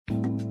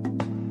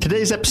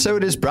Today's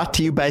episode is brought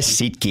to you by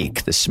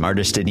SeatGeek, the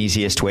smartest and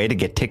easiest way to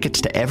get tickets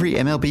to every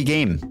MLB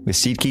game. With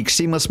SeatGeek's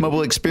seamless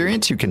mobile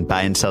experience, you can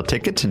buy and sell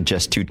tickets in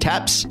just 2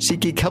 taps.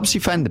 SeatGeek helps you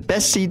find the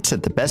best seats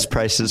at the best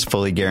prices,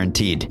 fully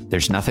guaranteed.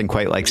 There's nothing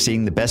quite like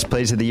seeing the best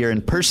plays of the year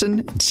in person,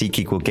 and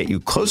SeatGeek will get you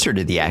closer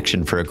to the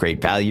action for a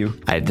great value.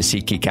 I have the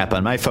SeatGeek app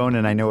on my phone,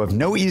 and I know of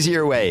no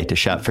easier way to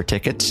shop for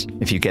tickets.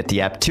 If you get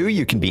the app too,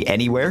 you can be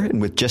anywhere,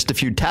 and with just a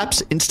few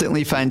taps,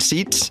 instantly find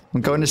seats.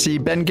 I'm going to see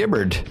Ben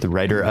Gibbard, the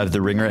writer of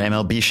the Ringer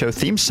MLB Show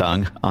theme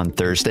song, on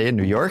Thursday in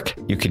New York.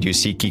 You could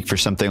use SeatGeek for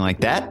something like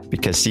that,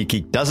 because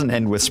SeatGeek doesn't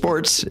end with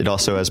sports. It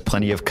also has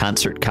plenty of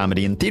concert,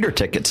 comedy, and theater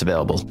tickets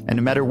available. And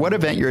no matter what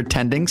event you're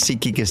attending,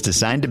 SeatGeek is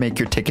designed to make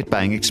your ticket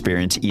buying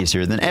experience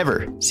easier than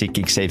ever.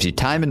 SeatGeek saves you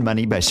time and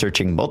money by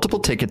searching multiple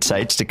ticket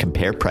sites to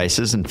compare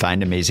prices and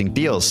find amazing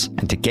deals.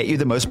 And to get you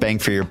the most bang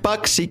for your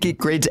buck, SeatGeek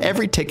grades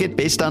every ticket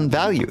based on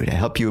value to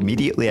help you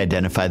immediately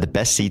identify the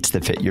best seats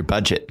that fit your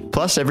budget.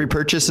 Plus, every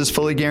purchase is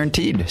fully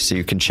guaranteed, so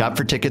you can shop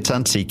for tickets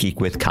on SeatGeek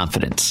with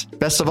confidence.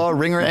 Best of all,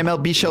 Ringer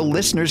MLB Show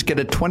listeners get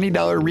a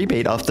 $20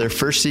 rebate off their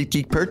first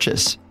SeatGeek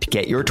purchase. To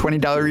get your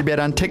 $20 rebate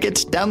on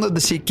tickets, download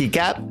the SeatGeek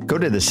app, go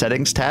to the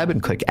settings tab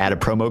and click add a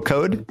promo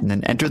code, and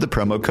then enter the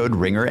promo code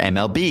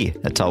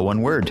RINGERMLB. That's all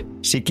one word.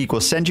 SeatGeek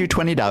will send you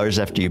 $20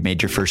 after you've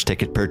made your first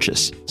ticket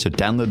purchase. So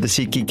download the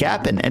SeatGeek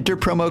app and enter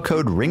promo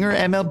code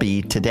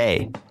RINGERMLB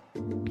today.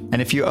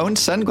 And if you own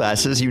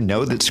sunglasses, you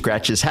know that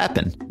scratches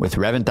happen. With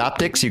Revant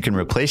Optics, you can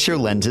replace your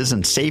lenses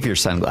and save your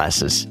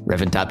sunglasses.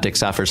 Revant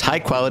Optics offers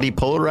high-quality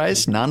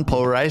polarized,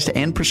 non-polarized,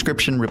 and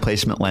prescription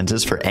replacement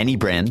lenses for any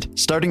brand.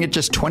 Starting at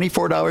just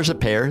 $24 a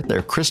pair,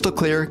 they're crystal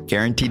clear,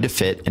 guaranteed to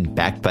fit, and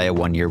backed by a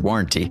 1-year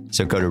warranty.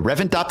 So go to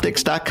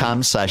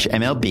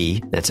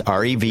revantoptics.com/MLB, that's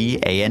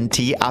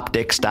REVANT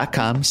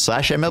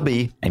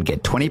optics.com/MLB, and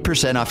get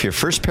 20% off your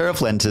first pair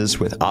of lenses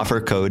with offer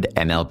code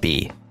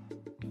MLB.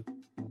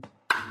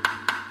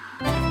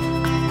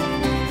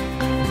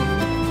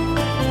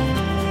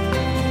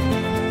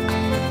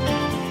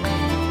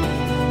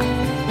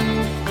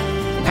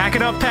 Pack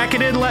it up, pack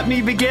it in, let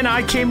me begin.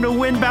 I came to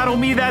win, battle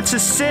me, that's a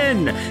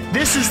sin.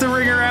 This is the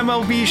Ringer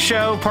MLB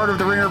Show, part of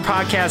the Ringer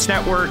Podcast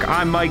Network.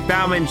 I'm Mike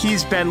Baumann,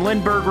 he's Ben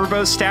Lindbergh. We're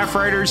both staff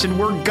writers, and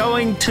we're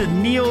going to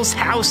Neil's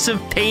House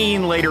of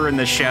Paine later in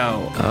the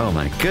show. Oh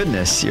my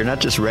goodness, you're not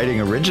just writing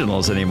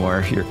originals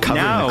anymore, you're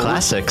covering the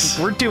classics.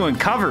 We're doing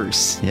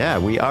covers. Yeah,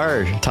 we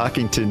are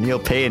talking to Neil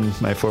Paine,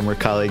 my former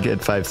colleague at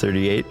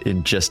 538,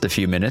 in just a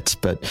few minutes,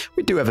 but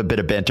we do have a bit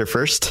of banter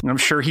first. I'm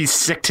sure he's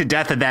sick to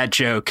death of that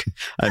joke.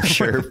 I'm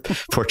sure.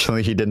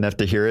 Fortunately, he didn't have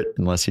to hear it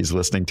unless he's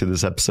listening to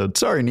this episode.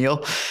 Sorry,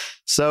 Neil.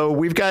 So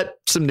we've got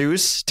some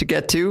news to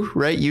get to,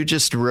 right? You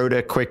just wrote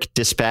a quick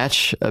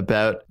dispatch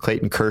about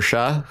Clayton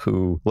Kershaw,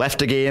 who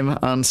left a game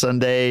on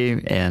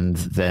Sunday and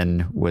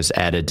then was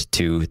added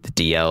to the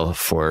DL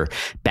for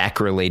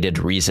back-related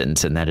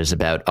reasons. And that is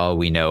about all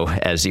we know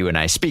as you and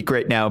I speak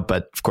right now.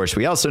 But of course,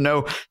 we also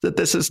know that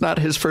this is not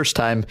his first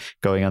time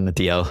going on the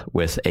DL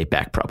with a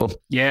back problem.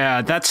 Yeah,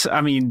 at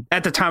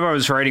the time I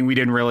was writing, we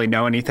didn't really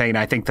know anything. And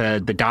I think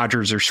the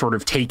Dodgers are sort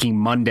of taking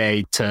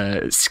Monday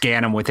to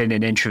scan him within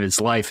an inch of his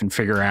life and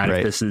figure out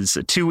if this is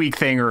a 2-week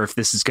thing or if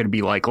this is going to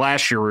be like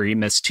last year where he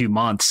missed 2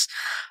 months.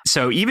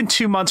 So even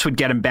 2 months would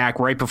get him back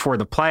right before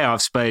the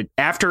playoffs. But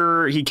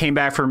after he came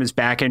back from his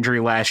back injury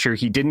last year,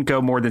 he didn't go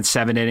more than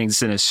 7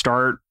 innings in a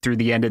start through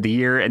the end of the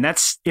year. And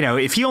that's,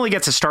 if he only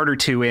gets a start or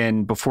two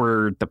in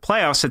before the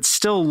playoffs, it's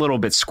still a little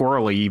bit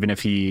squirrely, even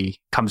if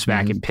he comes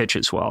back and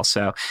pitches well.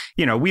 So,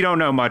 we don't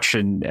know much.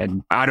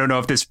 And I don't know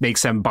if this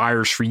makes them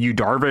buyers for Yu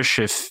Darvish,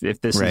 if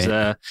this is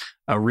a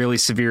really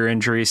severe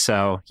injury.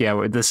 So,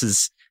 yeah, this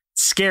is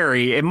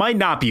scary. It might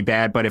not be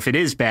bad, but if it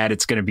is bad,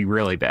 it's going to be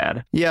really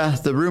bad. Yeah,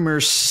 the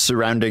rumors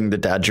surrounding the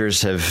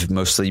Dodgers have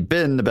mostly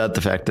been about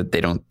the fact that they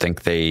don't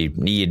think they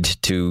need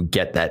to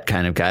get that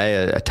kind of guy,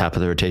 a top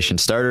of the rotation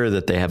starter,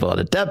 that they have a lot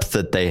of depth,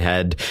 that they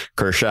had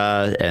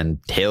Kershaw and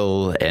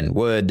Hill and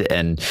Wood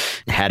and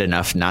had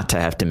enough not to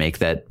have to make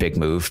that big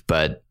move.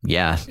 But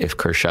yeah, if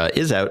Kershaw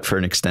is out for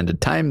an extended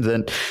time,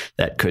 then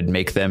that could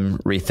make them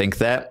rethink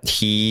that.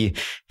 He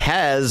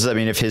has,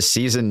 if his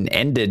season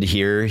ended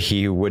here,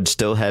 he would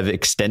still have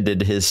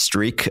extended his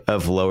streak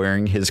of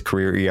lowering his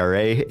career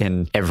ERA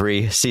in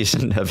every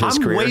season of his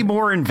career. I'm way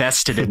more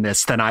invested in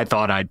this than I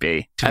thought I'd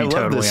be, to be totally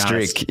honest. I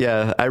love this streak.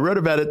 Yeah, I wrote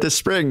about it this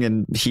spring,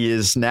 and he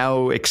has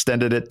now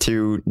extended it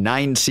to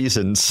 9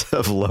 seasons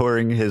of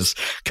lowering his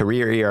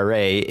career ERA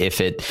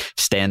if it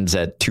stands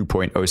at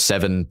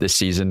 2.07 this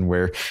season,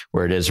 where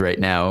it is right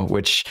now,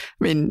 which,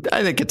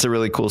 I think it's a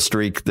really cool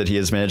streak that he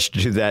has managed to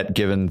do that,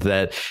 given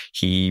that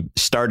he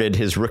started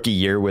his rookie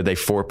year with a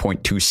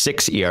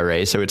 4.26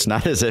 ERA. So it's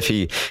not as if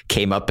he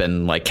came up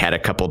and had a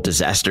couple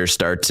disaster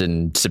starts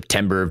in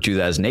September of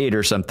 2008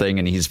 or something,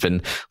 and he's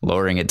been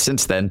lowering it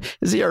since then.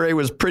 His ERA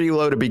was pretty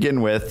low to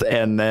begin with,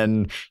 and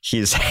then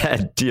he's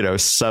had,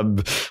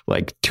 sub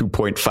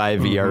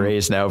 2.5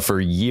 ERAs now for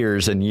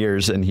years and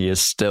years, and he is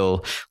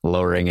still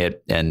lowering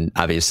it. And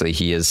obviously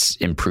he has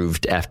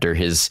improved after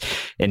his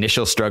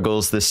initial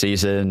struggles this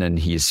season, and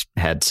he's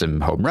had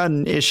some home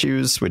run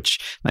issues, which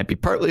might be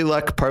partly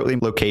luck, partly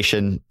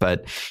location,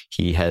 but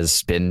he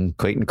has been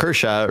Clayton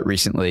Kershaw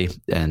recently.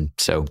 And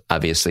so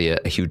obviously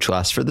a huge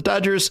loss for the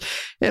Dodgers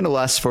and a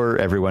loss for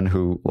everyone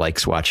who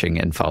likes watching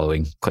and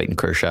following Clayton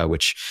Kershaw,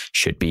 which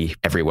should be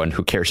everyone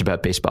who cares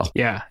about baseball.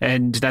 Yeah.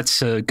 And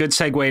that's a good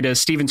segue to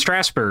Steven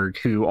Strasburg,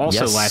 who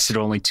also lasted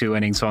only 2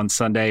 innings on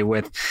Sunday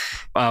with,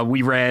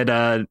 we read,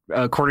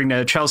 according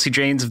to Chelsea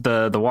Janes of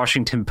the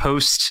Washington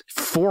Post,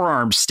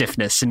 forearm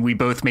stiffness. And we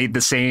both made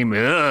the same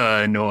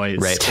noise.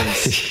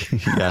 Right.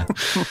 Yeah.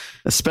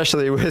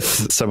 Especially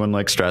with someone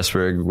like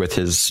Strasburg with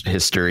his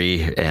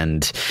history,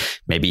 and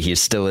maybe he's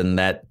still in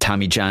that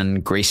Tommy John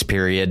grace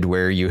period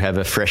where you have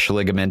a fresh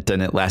ligament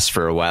and it lasts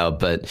for a while.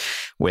 But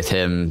with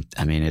him,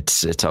 I mean,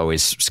 it's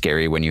always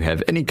scary when you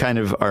have any kind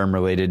of arm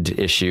related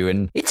issue.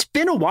 And it's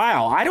been a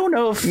while. I don't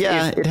know if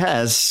it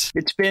has.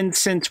 It's been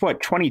since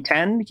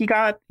 2010 he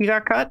got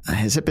cut.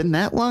 Has it been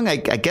that long? I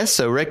guess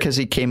so, right? Because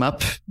he came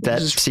up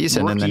that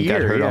season and then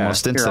got hurt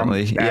almost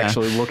instantly. Here, I'm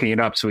actually looking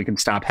it up so we can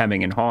stop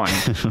hemming and hawing.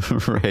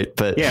 Right.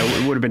 But yeah,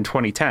 it would have been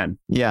 2010.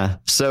 Yeah.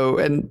 So,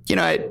 and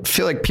I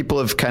feel like people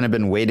have kind of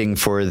been waiting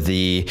for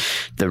the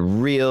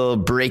real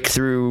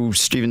breakthrough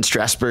Steven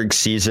Strasburg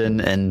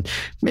season. And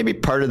maybe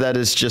part of that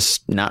is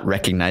just not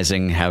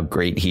recognizing how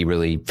great he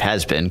really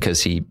has been,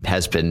 because he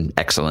has been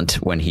excellent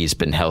when he's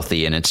been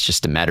healthy. And it's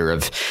just a matter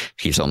of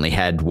he's only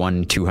had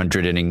one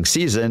 200 inning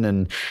season,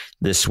 and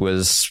this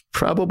was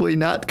probably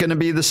not going to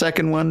be the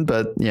second one,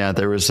 but yeah,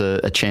 there was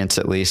a chance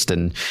at least.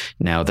 And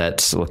now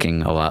that's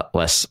looking a lot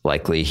less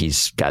likely.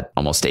 He's got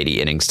almost 80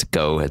 innings to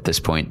go at this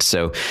point.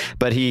 So,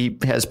 but he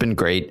has been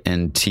great,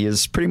 and he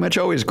is pretty much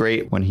always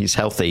great when he's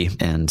healthy.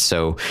 And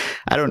so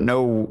I don't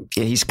know.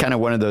 He's kind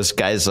of one of those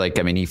guys, like,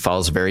 I mean, he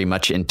falls very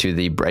much into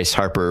the Bryce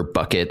Harper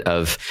bucket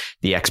of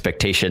the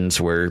expectations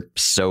were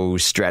so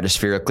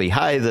stratospherically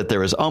high that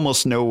there was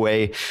almost no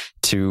way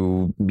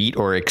to meet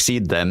or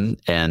exceed them.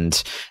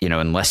 And,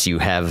 unless you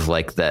have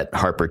like that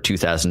Harper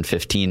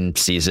 2015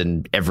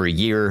 season every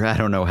year, I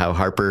don't know how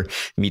Harper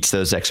meets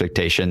those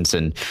expectations.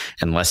 And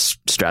unless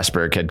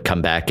Strasburg had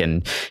come back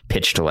and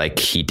pitched like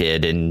he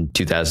did in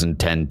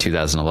 2010,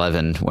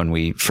 2011, when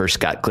we first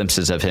got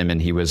glimpses of him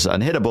and he was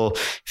unhittable,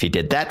 if he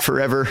did that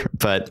forever,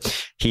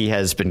 but he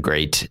has been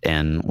great,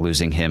 and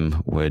losing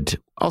him would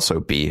also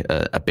be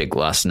a big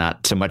loss.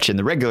 Not so much in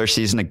the regular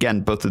season.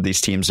 Again, both of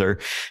these teams are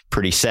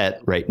pretty set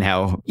right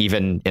now.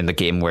 Even in the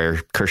game where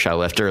Kershaw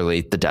left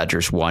early, the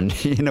Dodgers won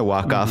in a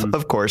walk-off,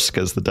 of course,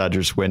 because the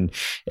Dodgers win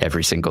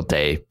every single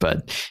day.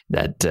 But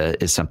that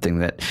is something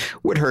that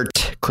would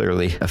hurt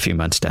clearly a few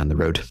months down the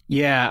road.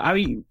 Yeah, I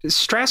mean,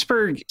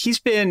 Strasburg, he's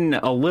been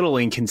a little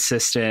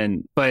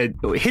inconsistent, but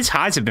his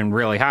highs have been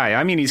really high.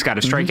 I mean, he's got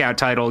a strikeout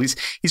title.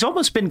 He's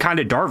almost been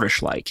kind of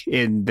Darvish-like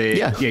in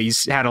the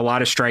he's had a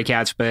lot of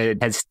strikeouts, but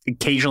has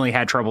occasionally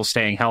had trouble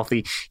staying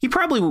healthy.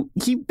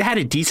 He had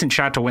a decent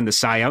shot to win the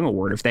Cy Young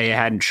Award if they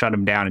hadn't shut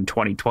him down in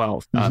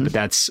 2012. But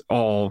that's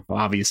all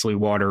obviously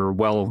water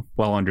well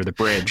under the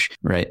bridge.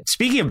 Right.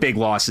 Speaking of big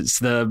losses,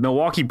 the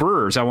Milwaukee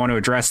Brewers, I want to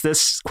address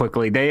this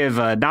quickly. They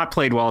have not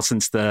played well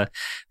since the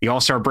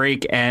All-Star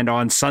break, and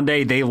on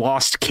Sunday they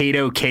lost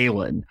Kato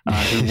Kalin,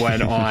 who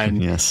went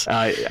on. Yes.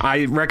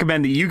 I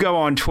recommend that you go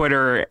on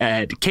Twitter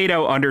at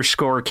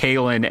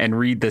Kato_Kalin and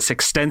read this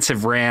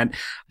extensive rant,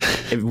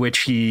 which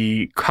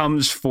he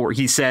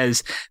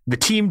says the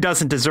team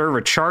doesn't deserve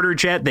a charter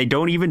jet. They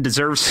don't even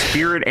deserve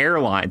Spirit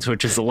Airlines,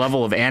 which is the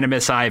level of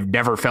animus I've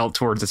never felt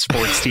towards a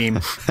sports team.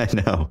 I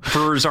know.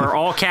 Brewers are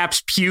all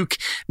caps puke,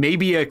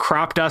 maybe a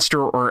crop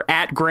duster or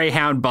at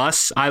Greyhound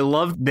bus. I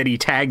love that he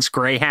tags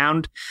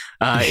Greyhound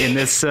in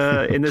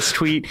this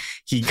tweet.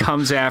 He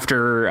comes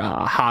after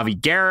Javi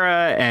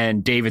Guerra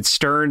and David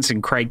Stearns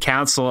and Craig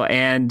Counsell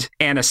and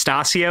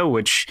Anastasio,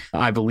 which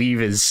I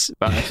believe is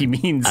he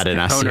means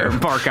owner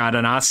Mark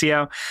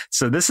Adanasio.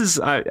 So this is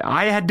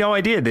I had no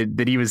idea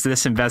that he was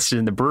this invested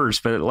in the Brewers,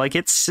 but like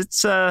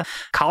it's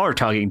collar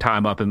tugging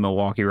time up in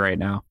Milwaukee right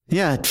now.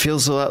 Yeah, it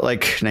feels a lot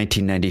like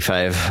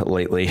 1995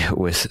 lately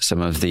with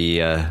some of the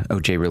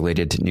OJ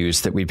related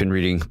news that we've been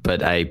reading.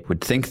 But I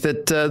would think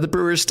that the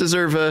Brewers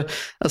deserve a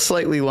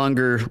slightly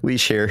longer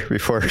leash here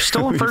before they're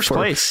still in first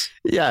place.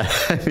 Yeah,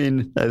 I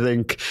mean, I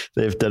think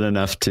they've done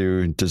enough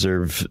to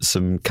deserve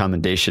some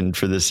commendation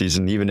for this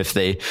season, even if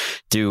they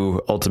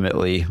do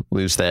ultimately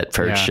lose that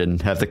perch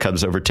and have the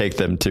Cubs overtake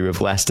them. To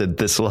have lasted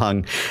this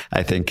long,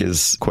 I think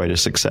is quite a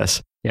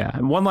success. Yeah.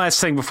 And one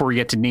last thing before we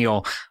get to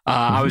Neil,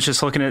 I was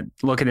just looking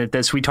at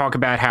this. We talk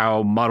about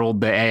how muddled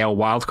the AL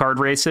wildcard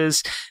race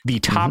is. The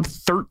top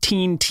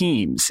 13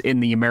 teams in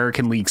the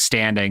American League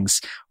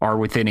standings are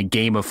within a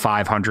game of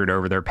 500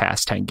 over their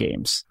past 10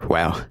 games.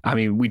 Wow. I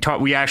mean,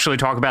 we actually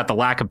talk about the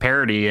lack of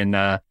parity in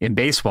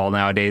baseball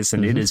nowadays,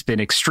 and it has been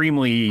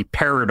extremely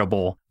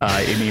paritable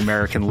in the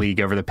American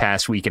League over the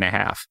past week and a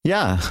half.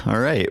 Yeah. All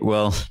right.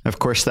 Well, of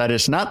course, that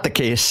is not the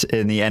case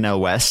in the NL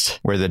West,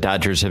 where the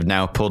Dodgers have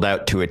now pulled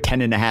out to a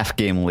 10-8 1.5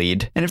 game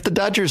lead. And if the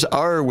Dodgers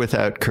are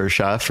without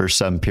Kershaw for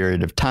some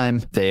period of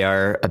time, they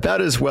are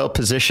about as well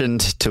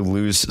positioned to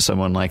lose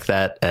someone like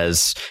that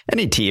as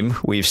any team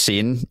we've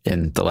seen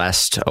in the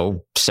last,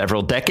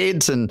 several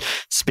decades. And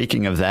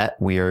speaking of that,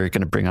 we are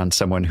going to bring on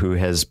someone who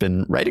has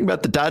been writing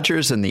about the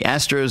Dodgers and the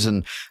Astros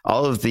and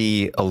all of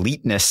the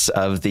eliteness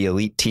of the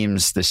elite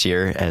teams this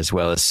year, as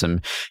well as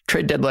some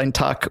trade deadline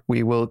talk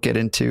we will get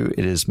into.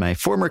 It is my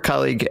former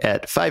colleague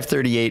at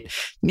FiveThirtyEight,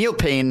 Neil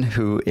Paine,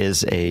 who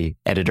is a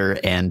editor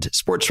and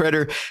sports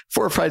writer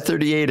for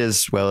FiveThirtyEight,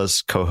 as well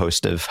as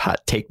co-host of Hot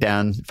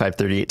Takedown,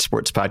 FiveThirtyEight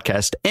Sports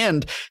Podcast,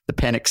 and the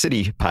Panic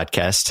City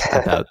podcast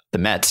about the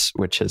Mets,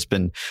 which has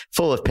been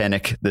full of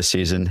panic this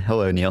season.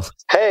 Hello, Neil.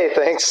 Hey,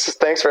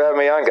 thanks for having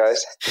me on,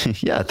 guys.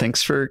 Yeah,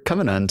 thanks for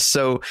coming on.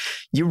 So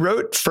you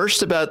wrote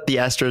first about the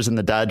Astros and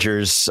the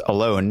Dodgers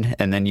alone,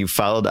 and then you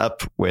followed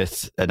up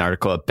with an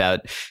article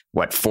about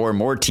 4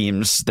 more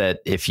teams that,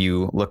 if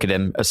you look at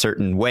them a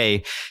certain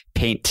way,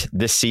 paint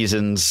this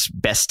season's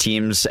best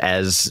teams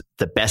as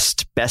the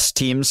best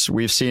teams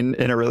we've seen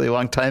in a really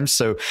long time.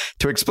 So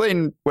to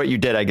explain what you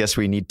did, I guess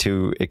we need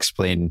to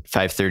explain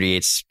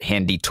 538's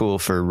handy tool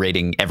for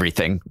rating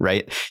everything,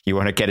 right? You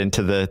want to get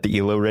into the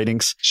ELO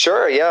ratings?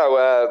 Sure, yeah.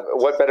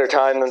 What better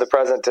time than the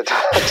present to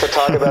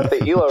talk about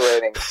the ELO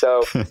ratings? So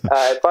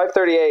at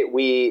 538,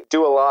 we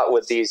do a lot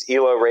with these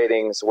ELO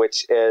ratings,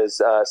 which is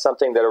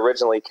something that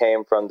originally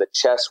came from the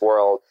chess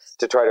world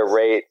to try to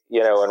rate,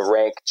 and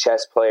rank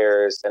chess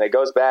players. And it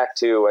goes back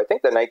to, I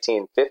think, the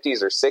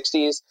 1950s or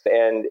 60s.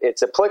 And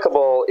it's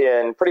applicable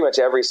in pretty much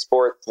every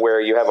sport where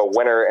you have a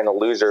winner and a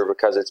loser,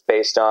 because it's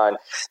based on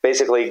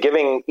basically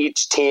giving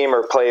each team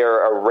or player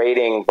a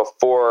rating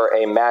before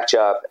a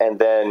matchup and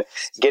then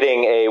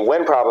getting a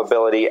win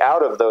probability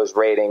out of those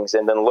ratings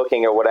and then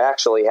looking at what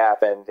actually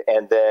happened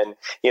and then,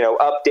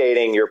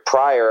 updating your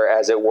prior,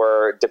 as it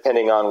were,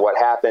 depending on what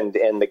happened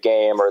in the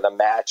game or the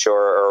match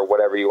or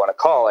whatever you want to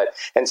call it.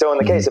 And so in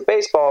the case of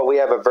baseball, we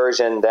have a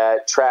version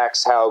that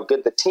tracks how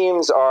good the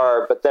teams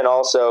are, but then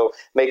also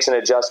makes an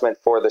adjustment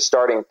for the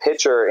starting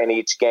pitcher in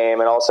each game,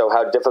 and also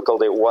how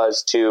difficult it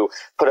was to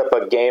put up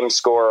a game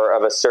score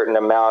of a certain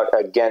amount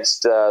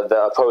against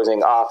the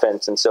opposing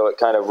offense. And so it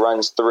kind of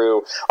runs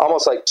through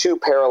almost like 2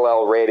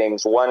 parallel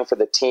ratings, one for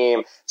the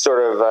team,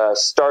 sort of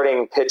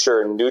starting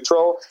pitcher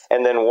neutral,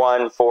 and then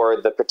one for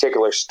the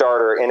particular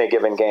starter in a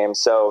given game.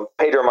 So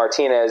Pedro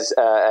Martinez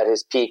at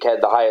his peak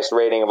had the highest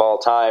rating of all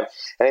time,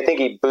 and I think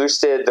he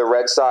boosted the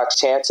Red Sox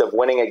chance of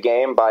winning a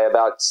game by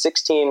about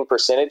 16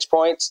 percentage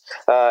points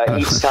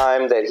each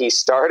time that he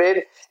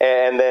started.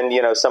 And then,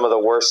 some of the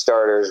worst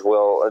starters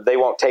they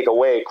won't take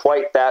away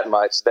quite that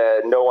much.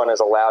 That no one is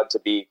allowed to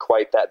be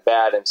quite that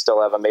bad and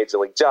still have a major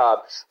league job.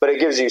 But it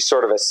gives you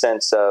sort of a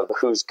sense of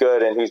who's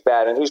good and who's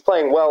bad and who's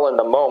playing well in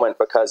the moment,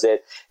 because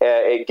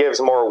it gives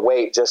more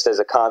weight just as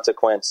a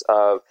consequence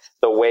of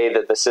the way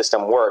that the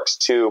system works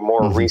to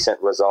more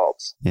recent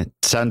results. It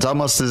sounds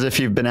almost as if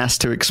you've been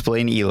asked to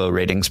explain ELO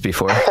ratings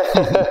before.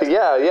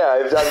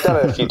 Yeah, I've done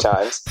it a few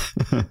times.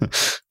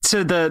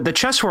 So the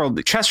chess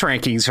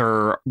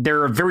rankings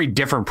they're a very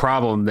different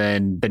problem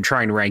than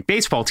trying to rank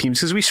baseball teams,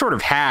 because we sort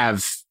of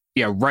have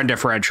run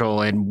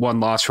differential and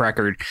 1-loss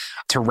record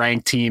to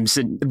rank teams,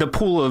 and the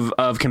pool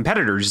of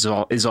competitors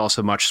is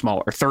also much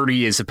smaller,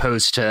 30 as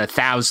opposed to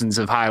thousands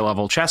of high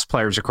level chess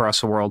players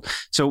across the world.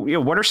 So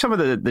what are some of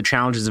the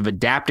challenges of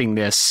adapting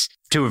this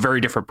to a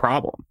very different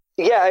problem?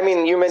 Yeah, I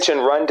mean, you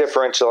mentioned run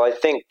differential. I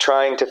think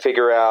trying to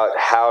figure out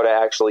how to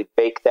actually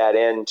bake that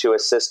into a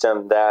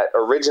system that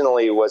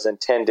originally was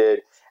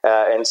intended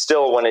and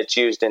still, when it's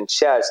used in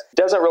chess,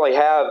 doesn't really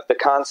have the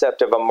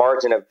concept of a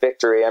margin of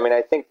victory. I mean,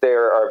 I think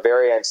there are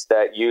variants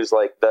that use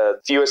like the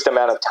fewest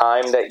amount of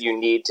time that you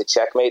need to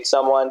checkmate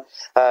someone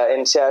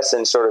in chess,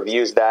 and sort of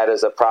use that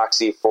as a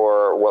proxy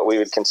for what we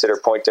would consider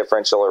point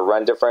differential or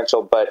run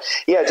differential. But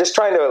yeah, just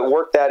trying to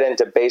work that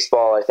into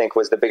baseball, I think,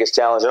 was the biggest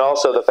challenge. And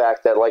also the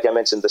fact that, like I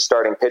mentioned, the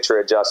starting pitcher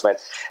adjustment.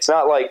 It's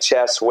not like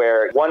chess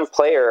where one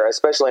player,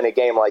 especially in a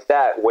game like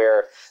that,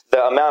 where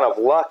the amount of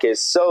luck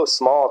is so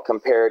small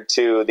compared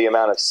to the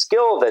amount of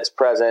skill that's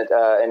present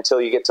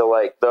until you get to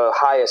like the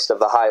highest of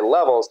the high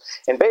levels.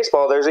 In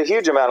baseball, there's a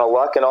huge amount of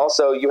luck, and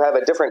also you have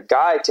a different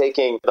guy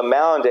taking the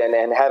mound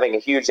and having a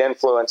huge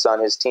influence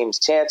on his team's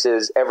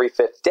chances every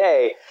 5th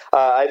day.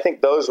 I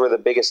think those were the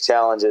biggest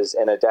challenges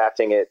in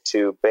adapting it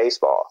to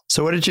baseball.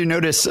 So what did you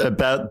notice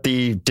about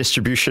the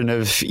distribution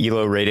of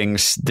ELO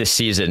ratings this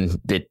season?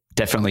 It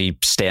definitely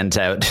stands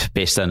out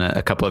based on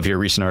a couple of your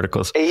recent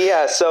articles.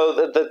 Yeah, so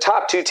the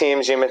top 2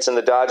 teams, you mentioned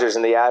the Dodgers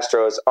and the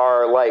Astros,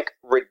 are like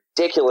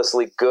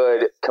ridiculoly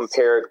good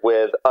compared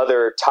with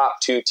other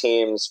top 2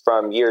 teams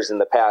from years in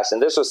the past.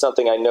 And this was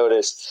something I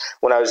noticed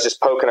when I was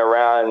just poking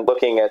around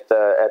looking at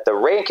the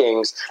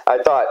rankings.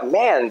 I thought,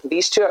 man,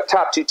 these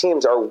top 2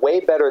 teams are way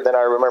better than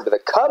I remember the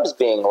Cubs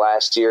being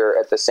last year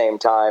at the same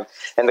time.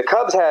 And the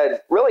Cubs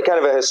had really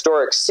kind of a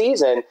historic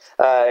season,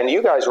 and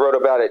you guys wrote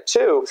about it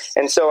too.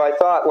 And so I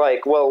thought,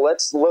 like, well,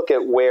 let's look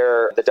at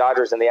where the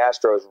Dodgers and the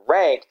Astros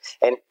rank.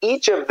 And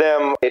each of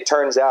them, it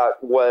turns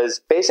out,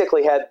 was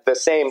basically had the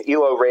same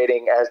ELO rating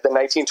rating as the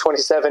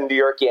 1927 New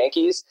York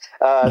Yankees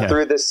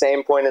through the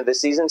same point of the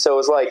season. So it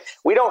was like,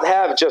 we don't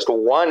have just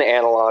one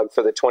analog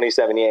for the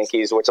 27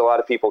 Yankees, which a lot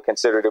of people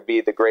consider to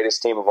be the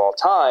greatest team of all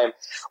time.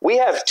 We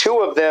have two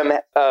of them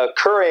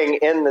occurring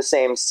in the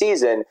same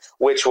season,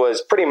 which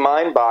was pretty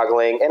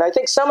mind-boggling. And I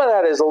think some of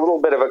that is a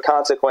little bit of a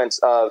consequence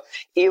of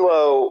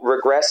ELO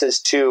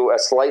regresses to a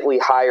slightly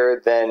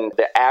higher than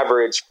the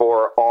average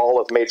for all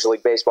of Major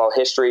League Baseball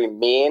history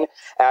mean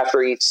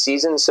after each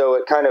season. So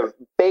it kind of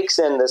bakes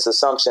in this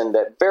assumption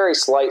that very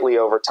slightly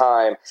over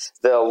time,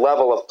 the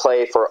level of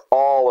play for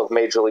all of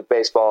Major League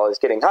Baseball is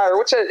getting higher,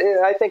 which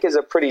I think is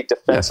a pretty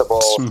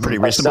defensible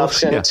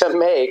assumption to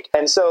make.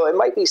 And so it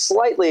might be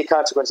slightly a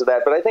consequence of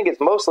that, but I think it's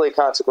mostly a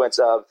consequence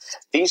of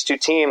these two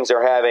teams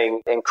are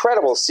having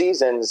incredible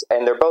seasons,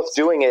 and they're both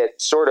doing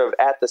it sort of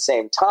at the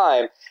same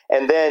time.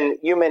 And then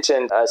you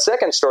mentioned a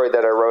second story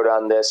that I wrote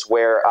on this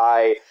where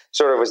I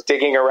sort of was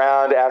digging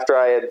around after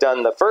I had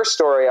done the first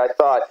story. I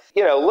thought,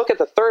 look at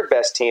the third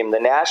best team, the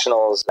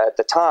Nationals at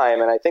the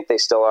time, and I think they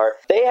still are.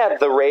 They have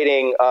the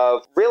rating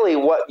of really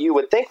what you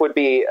would think would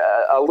be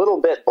a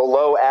little bit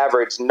below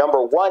average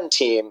number one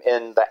team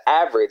in the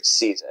average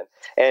season.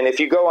 And if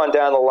you go on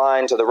down the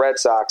line to the Red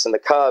Sox and the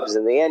Cubs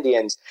and the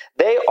Indians,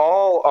 they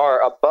all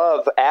are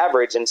above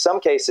average, in some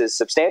cases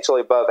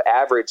substantially above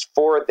average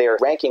for their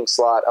ranking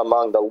slot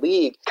among the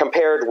league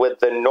compared with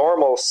the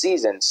normal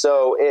season.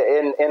 So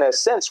in a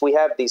sense, we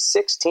have these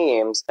six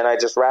teams, and I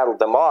just rattled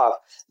them off.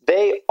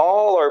 They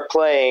all are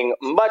playing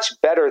much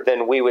better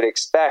than we would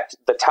expect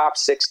the top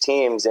six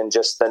teams in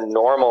just the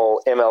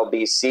normal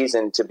MLB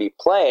season to be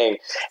playing.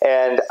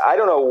 And I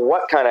don't know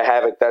what kind of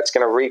havoc that's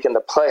going to wreak in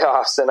the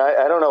playoffs. And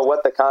I don't know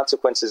what the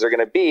consequences are going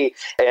to be.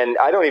 And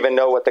I don't even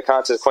know what the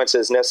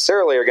consequences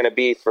necessarily are going to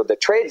be for the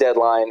trade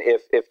deadline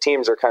if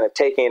teams are kind of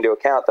taking into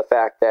account the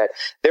fact that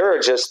there are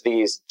just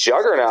these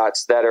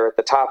juggernauts that are at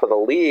the top of the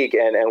league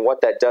and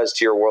what that does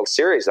to your World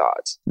Series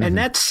odds. And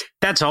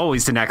that's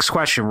always the next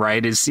question,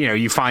 right? Is,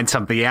 you find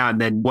something out,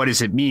 and then what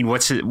does it mean?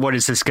 What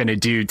is this going to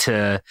do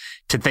to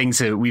things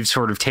that we've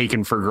sort of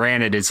taken for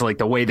granted? It's like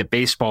the way that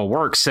baseball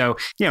works. So,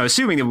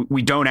 assuming that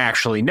we don't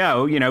actually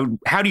know,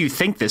 how do you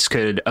think this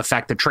could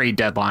affect the trade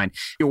deadline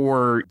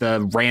or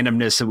the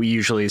randomness that we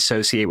usually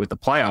associate with the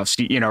playoffs?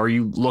 Are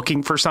you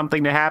looking for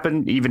something to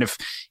happen, even if,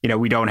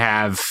 we don't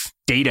have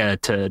data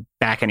to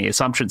back any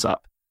assumptions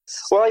up?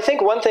 Well, I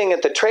think one thing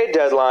at the trade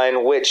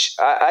deadline, which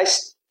I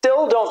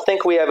still don't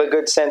think we have a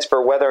good sense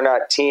for whether or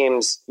not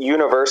teams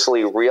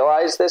universally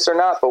realize this or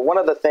not. But one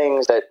of the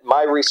things that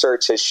my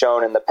research has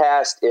shown in the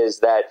past is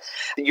that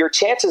your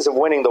chances of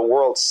winning the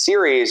World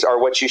Series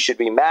are what you should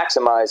be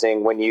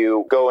maximizing when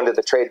you go into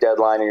the trade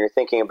deadline and you're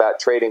thinking about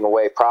trading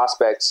away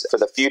prospects for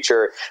the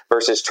future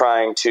versus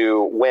trying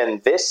to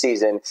win this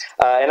season.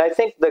 And I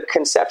think the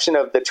conception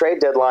of the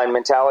trade deadline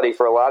mentality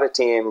for a lot of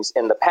teams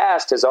in the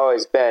past has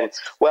always been,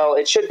 well,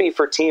 it should be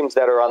for teams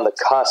that are on the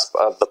cusp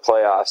of the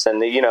playoffs.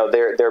 And,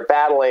 they're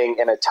battling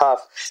in a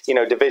tough,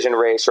 division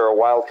race or a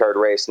wild card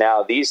race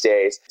now these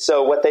days.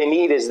 So what they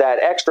need is that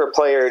extra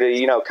player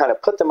to, kind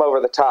of put them over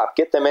the top,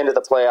 get them into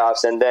the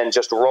playoffs, and then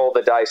just roll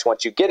the dice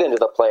once you get into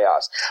the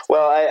playoffs.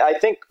 Well, I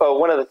think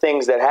one of the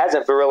things that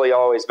hasn't really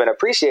always been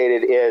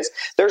appreciated is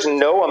there's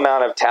no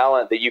amount of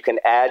talent that you can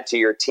add to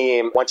your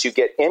team once you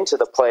get into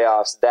the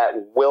playoffs that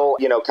will,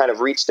 kind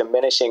of reach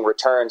diminishing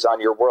returns on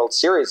your World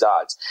Series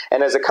odds.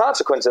 And as a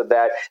consequence of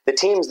that, the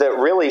teams that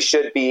really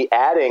should be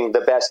adding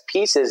the best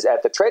pieces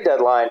at the trade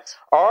deadline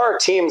are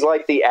teams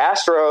like the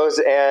Astros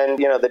and,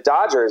 the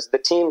Dodgers, the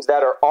teams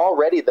that are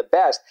already the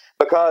best,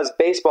 because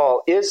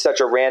baseball is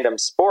such a random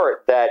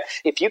sport that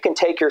if you can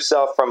take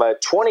yourself from a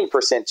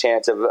 20%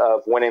 chance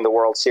of winning the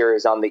World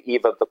Series on the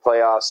eve of the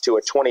playoffs to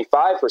a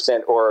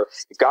 25% or,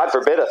 God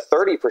forbid, a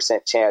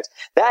 30% chance,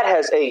 that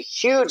has a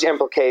huge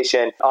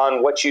implication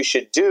on what you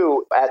should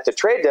do at the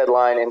trade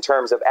deadline in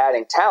terms of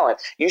adding talent.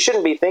 You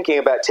shouldn't be thinking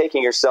about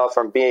taking yourself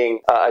from being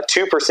a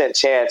 2%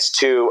 chance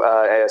to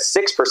a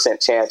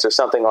 6% chance or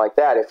something like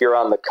that if you're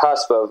on the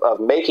cusp of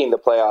making the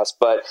playoffs,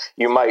 but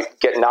you might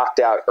get knocked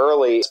out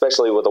early,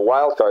 especially with a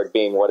wild card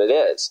being what it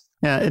is.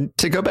 Yeah, and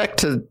to go back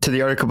to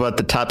the article about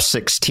the top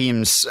six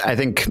teams, I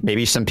think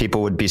maybe some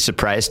people would be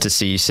surprised to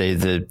see, say,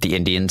 the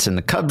Indians and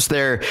the Cubs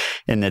there,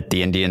 and that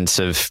the Indians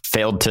have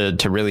failed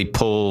to really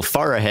pull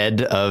far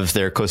ahead of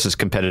their closest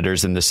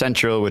competitors in the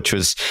Central, which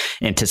was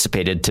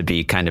anticipated to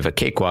be kind of a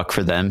cakewalk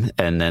for them.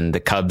 And then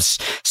the Cubs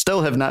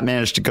still have not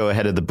managed to go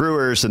ahead of the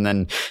Brewers, and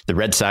then the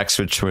Red Sox,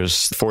 which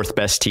was the fourth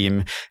best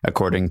team,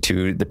 according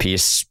to the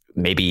piece,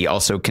 maybe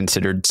also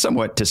considered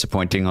somewhat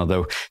disappointing,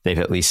 although they've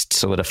at least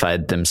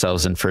solidified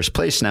themselves in first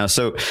place now.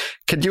 So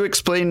could you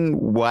explain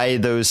why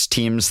those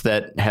teams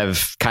that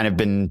have kind of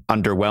been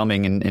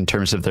underwhelming in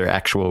terms of their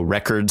actual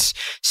records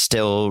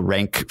still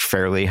rank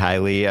fairly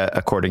highly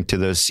according to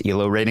those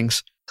ELO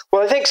ratings?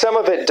 Well, I think some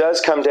of it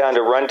does come down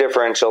to run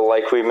differential,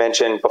 like we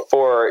mentioned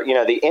before.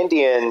 The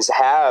Indians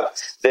have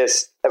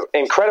this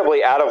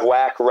incredibly out of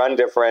whack run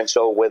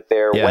differential with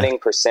their winning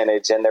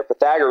percentage and their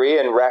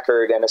Pythagorean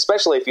record. And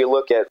especially if you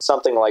look at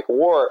something like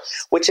WAR,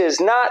 which is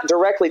not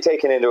directly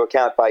taken into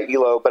account by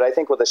ELO, but I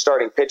think with a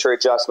starting pitcher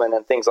adjustment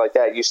and things like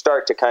that, you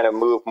start to kind of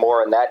move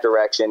more in that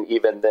direction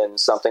even than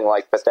something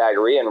like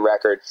Pythagorean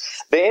record.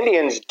 The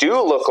Indians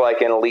do look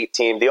like an elite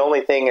team. The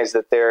only thing is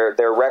that their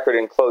record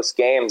in close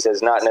games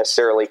has not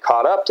necessarily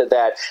caught up to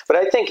that. But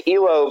I think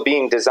ELO,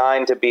 being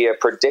designed to be a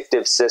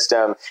predictive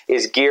system,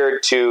 is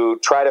geared to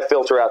try to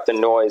filter out the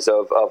noise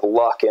of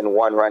luck in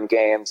one-run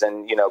games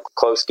and,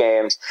 close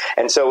games.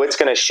 And so it's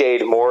going to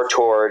shade more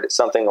toward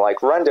something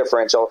like run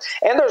differential.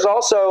 And there's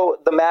also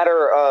the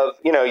matter of,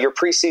 your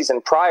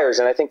preseason priors.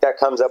 And I think that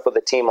comes up with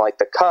a team like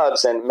the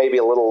Cubs and maybe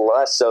a little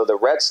less so the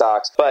Red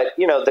Sox. But,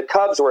 the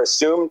Cubs were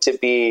assumed to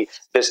be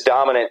this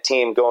dominant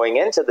team going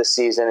into the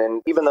season.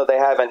 And even though they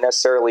haven't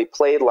necessarily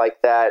played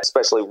like that,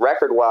 especially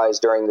record-wise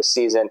during the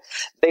season,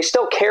 they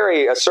still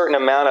carry a certain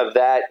amount of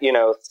that,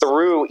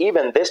 through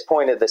even this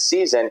point of the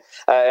season.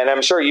 And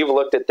I'm sure you've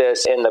looked at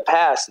this in the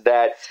past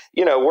that,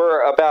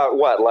 we're about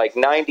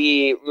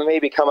 90,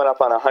 maybe coming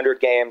up on 100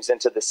 games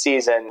into the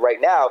season right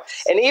now.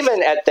 And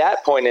even at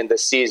that point in the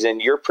season,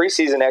 your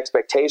preseason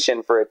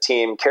expectation for a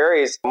team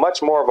carries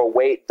much more of a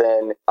weight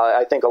than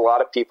I think a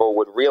lot of people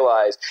would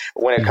realize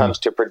when it comes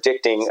to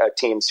predicting a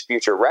team's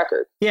future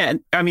record. Yeah,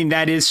 I mean,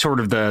 that is sort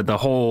of the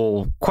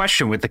whole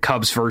question with the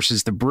Cubs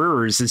versus the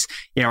Brewers is,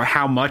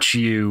 how much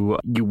you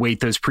weight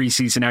those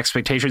preseason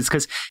expectations.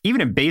 Because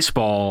even in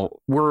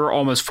baseball, we're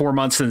almost 4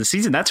 months in the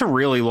season. That's a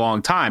really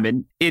long time.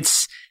 And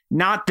it's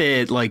not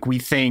that we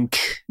think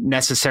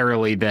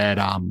necessarily that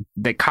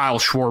that Kyle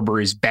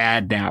Schwarber is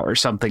bad now or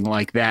something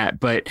like that,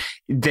 but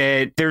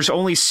that there's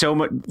only so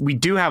much. We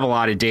do have a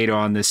lot of data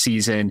on this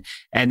season,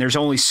 and there's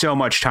only so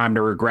much time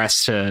to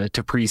regress to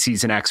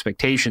preseason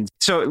expectations.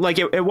 So,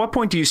 at what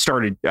point do you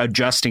start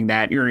adjusting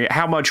that?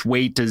 How much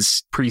weight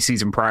does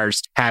preseason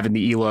priors have in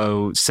the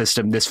ELO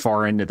system this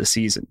far into the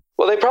season?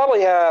 Well, they probably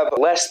have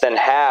less than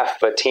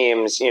half a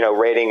team's,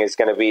 rating is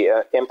going to be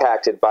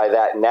impacted by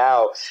that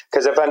now.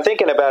 Because if I'm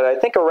thinking about it, I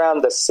think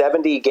around the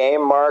 70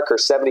 game mark or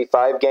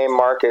 75 game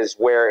mark is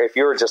where, if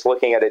you were just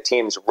looking at a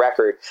team's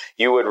record,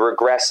 you would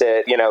regress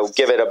it,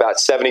 give it about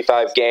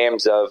 75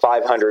 games of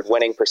 500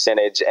 winning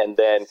percentage, and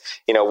then,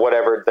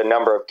 whatever the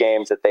number of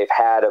games that they've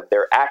had of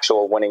their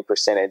actual winning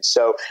percentage.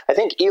 So I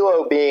think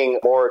ELO being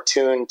more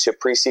tuned to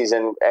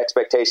preseason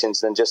expectations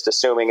than just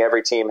assuming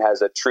every team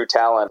has a true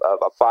talent of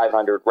a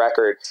 500 record,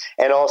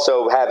 and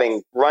also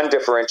having run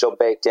differential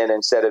baked in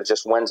instead of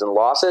just wins and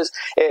losses,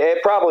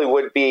 it probably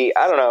would be,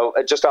 I don't know,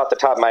 just off the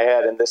top of my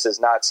head, and this is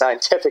not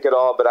scientific at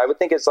all, but I would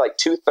think it's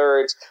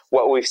 2/3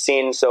 what we've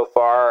seen so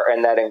far,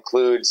 and that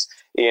includes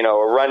a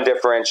run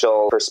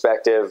differential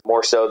perspective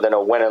more so than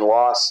a win and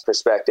loss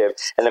perspective,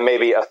 and then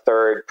maybe a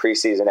third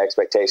preseason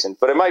expectation.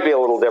 But it might be a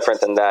little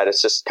different than that.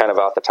 It's just kind of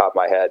off the top of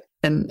my head.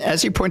 And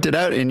as you pointed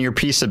out in your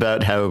piece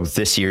about how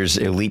this year's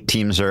elite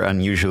teams are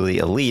unusually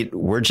elite,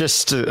 we're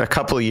just a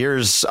couple of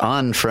years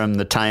on from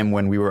the time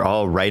when we were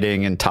all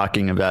writing and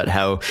talking about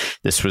how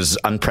this was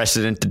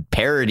unprecedented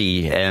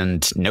parity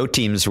and no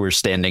teams were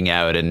standing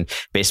out and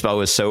baseball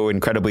was so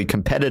incredibly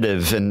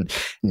competitive. And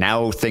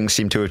now things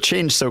seem to have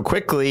changed so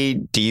quickly.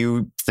 Do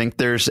you think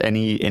there's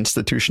any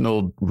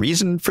institutional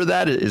reason for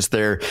that? Is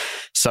there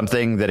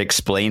something that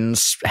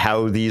explains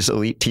how these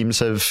elite teams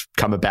have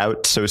come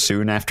about so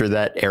soon after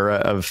that era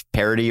of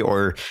parity,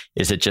 or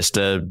is it just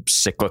a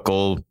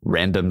cyclical,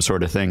 random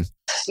sort of thing?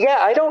 Yeah,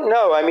 I don't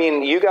know. I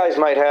mean, you guys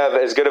might have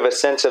as good of a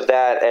sense of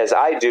that as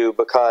I do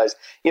because,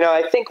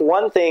 I think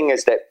one thing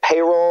is that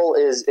payroll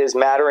is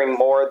mattering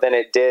more than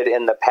it did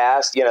in the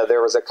past.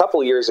 There was a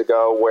couple years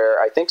ago where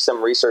I think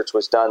some research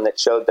was done that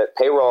showed that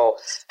payroll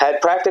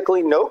had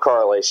practically no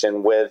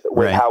correlation with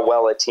right. how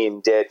well a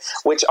team did,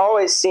 which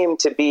always seemed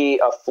to be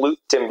a fluke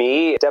to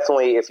me.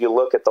 Definitely, if you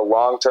look at the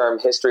long-term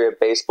history of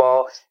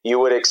baseball, you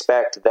would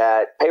expect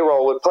that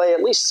payroll would play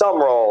at least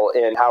some role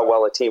in how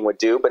well a team would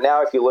do. But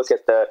now if you look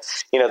at the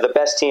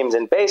best teams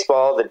in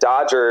baseball, the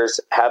Dodgers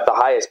have the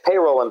highest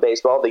payroll in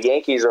baseball. The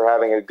Yankees are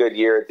having a good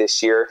year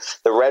this year.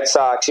 The Red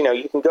Sox,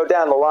 you can go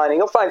down the line and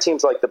you'll find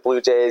teams like the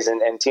Blue Jays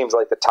and teams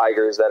like the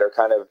Tigers that are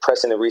kind of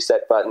pressing the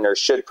reset button or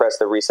should press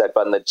the reset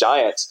button. The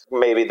Giants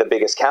may be the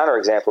biggest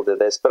counterexample to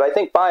this, but I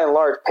think by and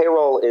large,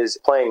 payroll is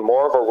playing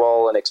more of a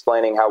role in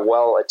explaining how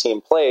well a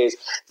team plays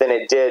than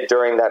it did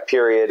during that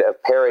period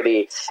of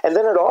parity. And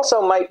then it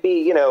also might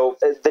be,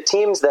 the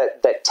teams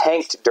that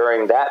tanked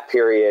during that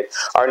period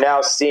are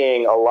now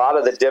seeing a lot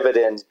of the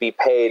dividends be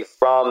paid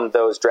from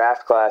those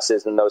draft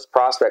classes and those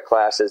prospect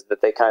classes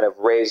that they kind of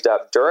raised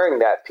up during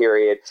that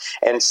period.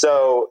 And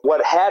so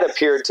what had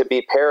appeared to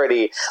be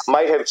parity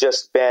might have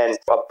just been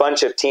a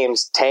bunch of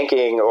teams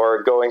tanking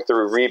or going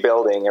through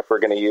rebuilding, if we're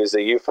going to use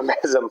a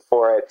euphemism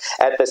for it,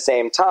 at the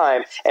same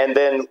time. And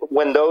then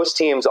when those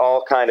teams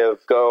all kind of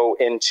go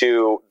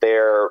into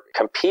their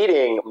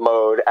competing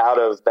mode out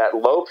of that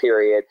low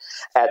period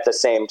at the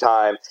same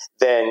time,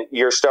 then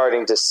you're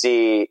starting to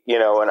see,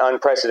 an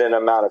unprecedented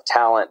unprecedented amount of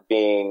talent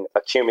being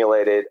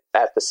accumulated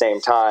at the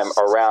same time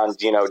around,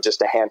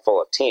 just a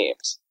handful of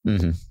teams.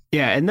 Mm-hmm.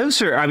 Yeah, and those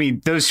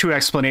two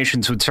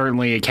explanations would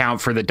certainly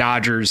account for the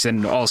Dodgers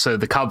and also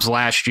the Cubs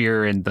last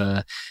year and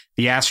the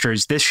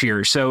Astros this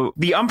year. So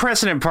the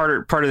unprecedented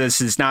part of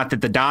this is not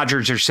that the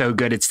Dodgers are so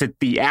good, it's that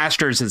the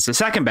Astros as the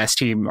second best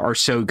team are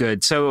so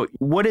good. So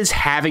what is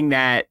having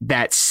that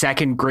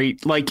second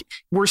great, like,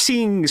 we're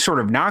seeing sort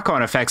of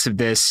knock-on effects of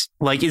this.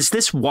 Like, is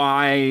this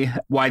why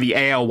the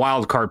AL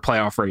wildcard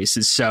playoff race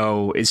is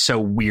so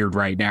weird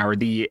right now, or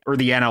the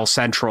NL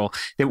Central,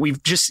 that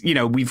we've just,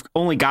 we've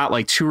only got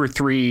like 2 or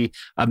 3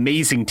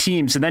 amazing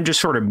teams and then just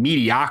sort of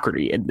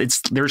mediocrity. And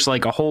there's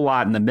like a whole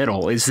lot in the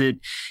middle.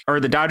 Are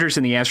the Dodgers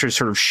and the Astros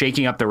sort of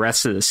shaking up the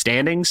rest of the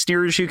standings,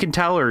 near as you can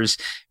tell, or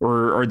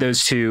are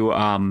those two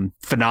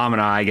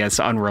phenomena, I guess,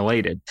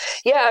 unrelated?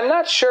 Yeah, I'm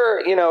not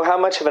sure, how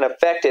much of an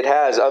effect it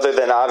has, other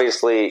than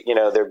obviously,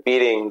 they're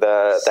beating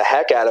the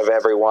heck out of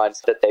everyone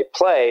that they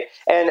play.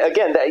 And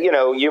again,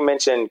 you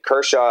mentioned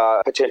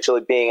Kershaw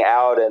potentially being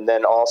out, and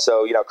then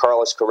also,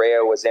 Carlos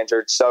Correa was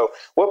injured. So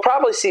we'll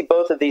probably see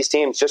both of these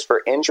teams, just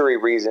for injury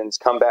reasons,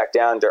 come back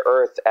down to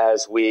earth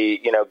as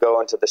we, go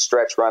into the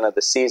stretch run of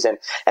the season.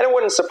 And it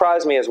wouldn't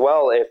surprise me as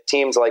well if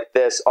teams like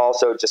this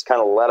also just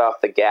kind of let off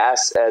the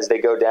gas as they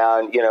go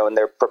down, and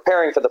they're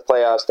preparing for the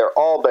playoffs. They're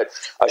all but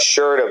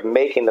assured of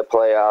making the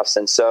playoffs.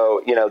 And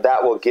so,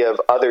 that will give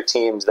other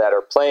teams that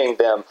are playing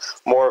them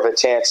more of a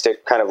chance to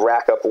kind of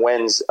rack up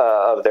wins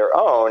of their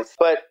own.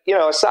 But,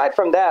 aside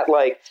from that,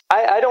 like,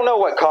 I don't know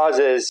what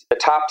causes the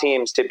top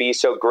teams to be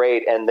so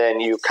great and then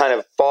you kind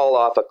of fall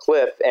off a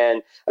cliff.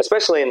 And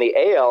especially in the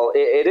AL,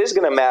 it is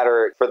going to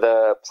matter for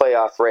the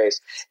playoff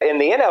race. In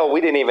the NL,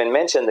 we didn't even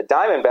mention the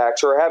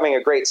Diamondbacks, who are having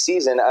a great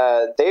season.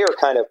 They are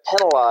kind of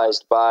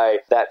penalized by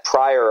that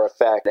prior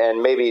effect,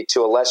 and maybe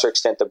to a lesser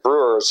extent the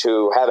Brewers,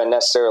 who haven't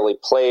necessarily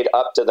played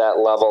up to that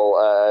level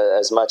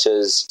as much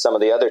as some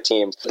of the other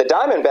teams. The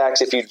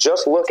Diamondbacks, if you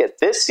just look at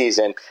this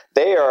season,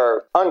 they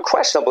are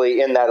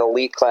unquestionably in that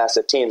elite class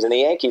of teams. And the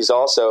Yankees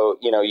also,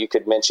 you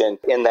could mention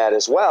in that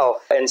as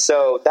well. And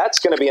so that's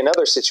going to be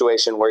another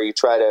situation where you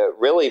try to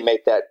really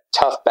make that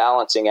tough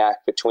balancing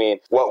act between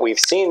what we've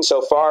seen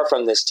so far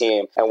from this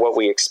team and what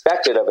we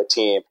expected of a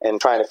team,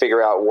 and trying to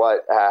figure out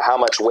how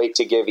much weight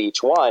to give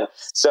each one.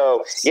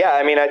 So, yeah,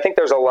 I think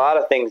there's a lot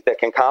of things that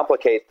can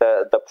complicate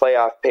the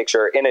playoff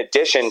picture, in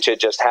addition to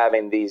just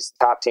having these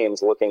top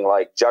teams looking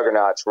like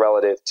juggernauts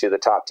relative to the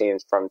top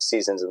teams from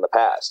seasons in the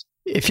past.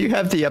 If you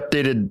have the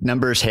updated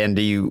numbers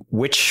handy,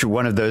 which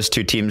one of those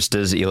two teams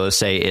does ELO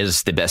say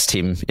is the best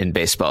team in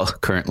baseball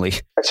currently?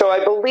 So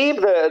I believe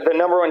the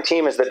number one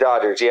team is the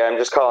Dodgers. Yeah, I'm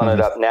just calling it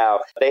up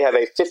now. They have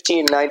a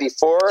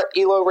 1594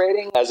 ELO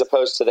rating as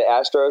opposed to the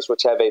Astros,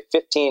 which have a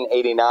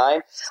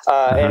 1589.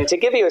 And to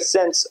give you a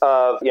sense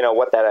of,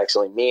 what that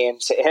actually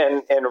means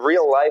in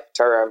real life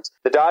terms,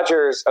 the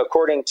Dodgers,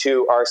 according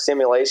to our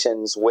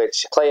simulations,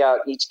 which play out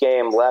each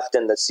game left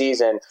in the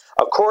season,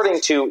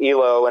 according to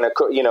ELO, and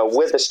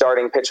with the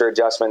starting pitcher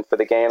adjustment for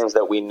the games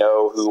that we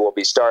know who will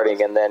be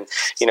starting, and then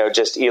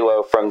just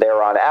ELO from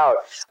there on out,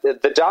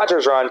 the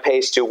Dodgers are on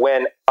pace to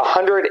win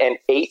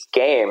 108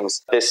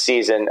 games this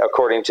season,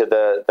 according to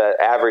the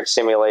average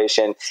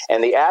simulation,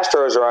 and the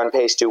Astros are on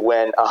pace to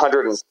win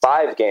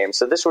 105 games.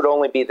 So this would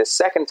only be the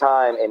second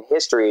time in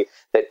history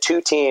that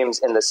two teams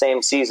in the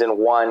same season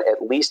won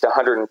at least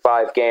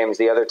 105 games.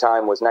 The other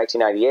time was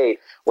 1998,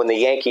 when the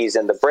Yankees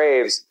and the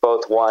Braves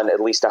both won at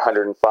least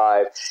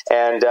 105.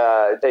 And,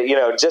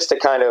 just to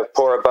kind of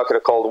pour a bucket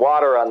of cold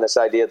water on this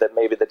idea that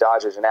maybe the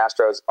Dodgers and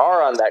Astros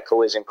are on that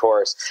collision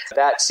course,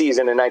 that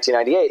season in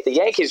 1998, the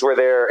Yankees were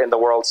there in the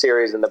World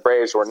Series and the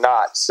Braves were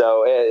not.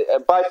 So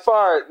by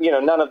far,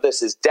 none of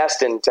this is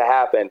destined to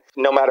happen,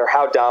 no matter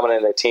how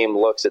dominant a team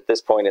looks at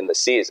this point in the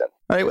season.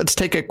 All right, let's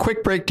take a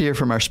quick break to hear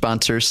from our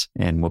sponsors,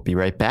 and we'll be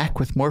right back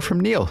with more from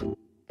Neil.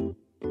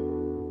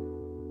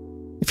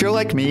 If you're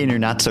like me and you're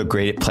not so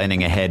great at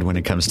planning ahead when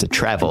it comes to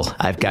travel,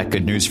 I've got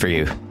good news for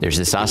you. There's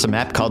this awesome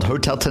app called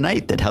Hotel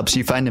Tonight that helps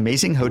you find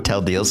amazing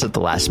hotel deals at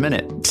the last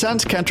minute. It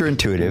sounds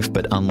counterintuitive,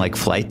 but unlike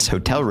flights,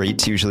 hotel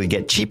rates usually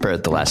get cheaper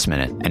at the last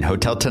minute. And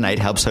Hotel Tonight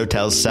helps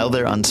hotels sell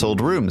their unsold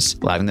rooms,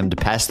 allowing them to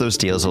pass those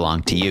deals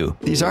along to you.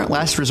 These aren't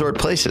last resort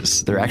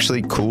places. They're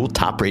actually cool,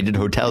 top-rated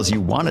hotels you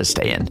want to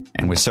stay in.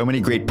 And with so many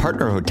great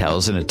partner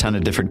hotels in a ton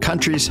of different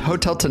countries,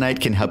 Hotel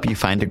Tonight can help you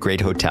find a great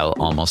hotel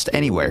almost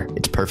anywhere.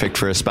 It's perfect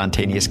for a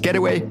spontaneous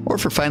getaway, or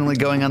for finally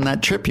going on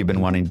that trip you've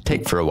been wanting to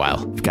take for a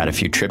while. We've got a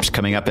few trips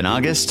coming up in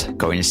August,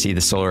 going to see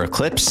the solar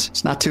eclipse.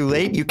 It's not too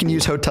late. You can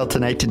use Hotel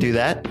Tonight to do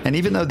that. And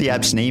even though the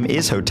app's name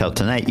is Hotel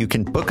Tonight, you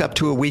can book up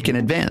to a week in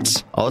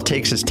advance. All it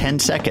takes is 10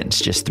 seconds,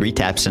 just 3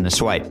 taps and a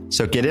swipe.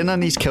 So get in on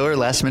these killer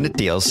last minute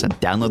deals and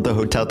download the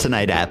Hotel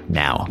Tonight app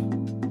now.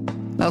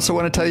 I also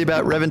want to tell you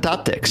about Revant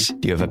Optics.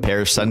 Do you have a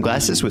pair of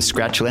sunglasses with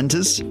scratch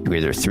lenses? You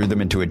either threw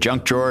them into a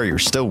junk drawer or you're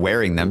still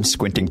wearing them,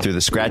 squinting through the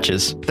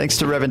scratches. Thanks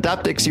to Revant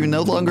Optics, you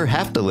no longer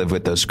have to live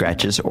with those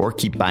scratches or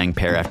keep buying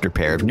pair after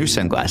pair of new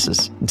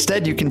sunglasses.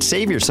 Instead, you can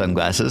save your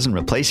sunglasses and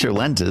replace your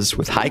lenses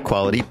with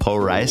high-quality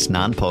polarized,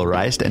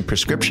 non-polarized, and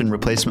prescription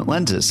replacement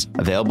lenses,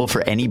 available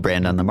for any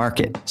brand on the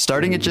market.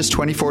 Starting at just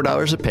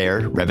 $24 a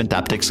pair, Revant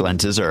Optics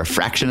lenses are a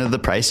fraction of the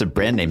price of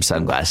brand name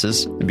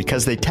sunglasses, and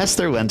because they test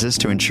their lenses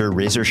to ensure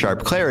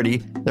razor-sharp clarity,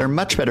 they're a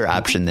much better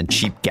option than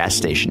cheap gas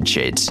station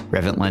shades.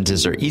 Revant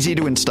lenses are easy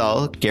to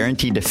install,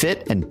 guaranteed to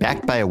fit, and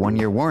backed by a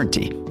 1-year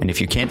warranty. And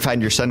if you can't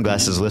find your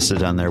sunglasses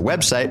listed on their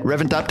website,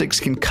 Revant Optics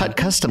can cut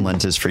custom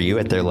lenses for you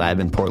at their lab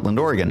in Portland,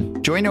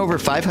 Oregon. Join over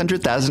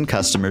 500,000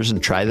 customers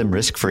and try them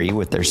risk-free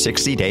with their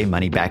 60-day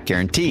money-back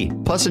guarantee.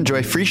 Plus,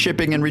 enjoy free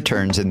shipping and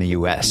returns in the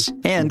U.S.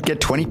 And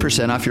get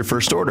 20% off your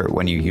first order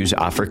when you use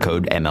offer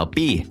code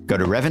MLB. Go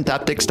to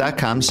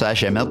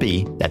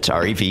revantoptics.com/MLB. That's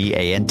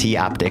REVANT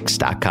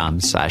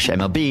optics.com/MLB.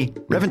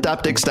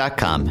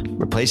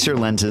 revantoptics.com. Replace your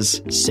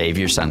lenses, save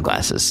your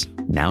sunglasses.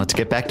 Now let's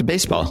get back to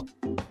baseball.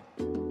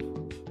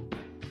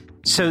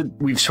 So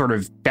we've sort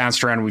of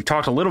bounced around. We've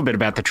talked a little bit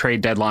about the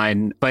trade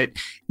deadline, but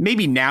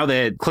maybe now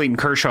that Clayton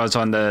Kershaw is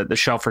on the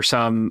shelf for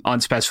some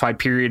unspecified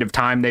period of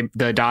time,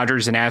 the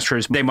Dodgers and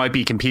Astros, they might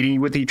be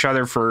competing with each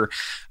other for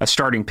a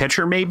starting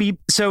pitcher, maybe.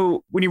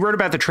 So when you wrote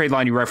about the trade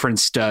line, you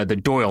referenced the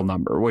Doyle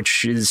number,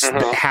 which is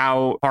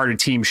how hard a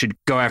team should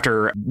go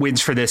after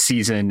wins for this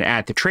season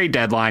at the trade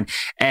deadline.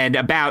 And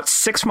about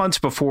 6 months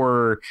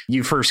before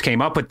you first came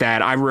up with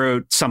that, I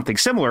wrote something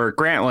similar at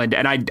Grantland,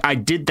 and I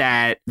did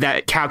that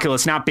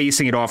calculus, not basing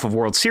it off of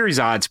World Series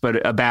odds,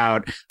 but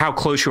about how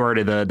close you are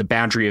to the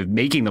boundary of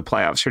making the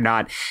playoffs or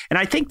not. And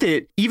I think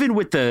that even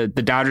with the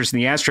Dodgers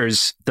and the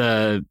Astros,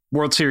 the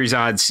World Series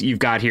odds you've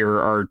got here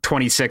are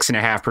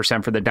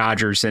 26.5% for the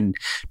Dodgers and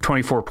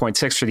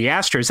 24.6% for the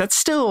Astros. That's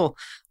still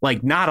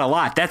like not a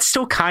lot. That's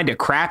still kind of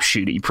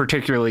crapshooty,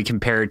 particularly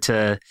compared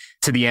to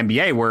the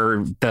NBA,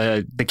 where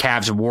the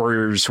Cavs and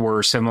Warriors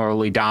were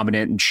similarly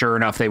dominant, and sure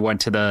enough, they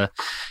went to the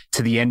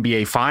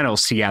NBA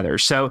Finals together.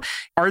 So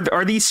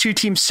are these two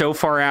teams so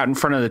far out in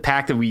front of the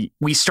pack that we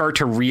start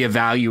to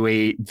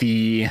reevaluate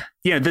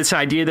this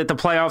idea that the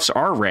playoffs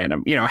are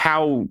random?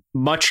 How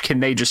much can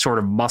they just sort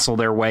of muscle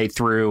their way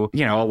through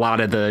a lot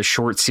of the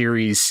short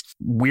series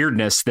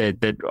weirdness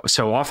that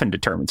so often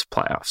determines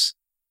playoffs?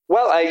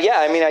 Well,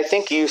 I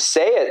think you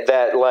say it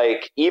that,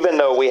 like, even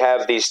though we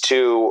have these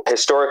two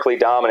historically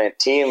dominant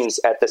teams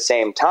at the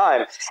same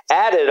time,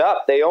 added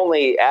up, they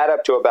only add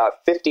up to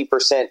about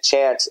 50%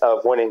 chance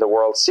of winning the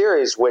World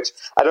Series, which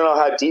I don't know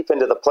how deep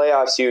into the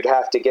playoffs you'd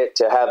have to get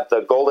to have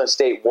the Golden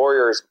State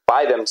Warriors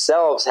by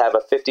themselves have a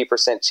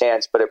 50%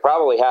 chance, but it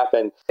probably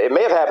happened. It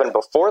may have happened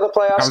before the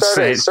playoffs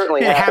started. It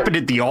certainly happened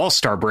at the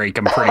All-Star break,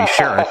 I'm pretty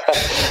sure.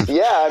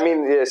 Yeah, I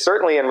mean,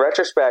 certainly in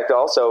retrospect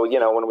also,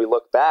 when we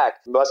look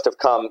back, it must have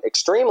come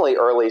extremely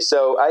early.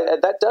 So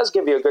that does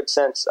give you a good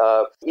sense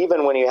of,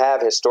 even when you have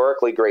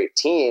historically great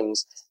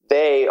teams,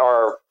 they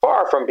are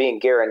far from being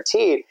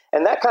guaranteed.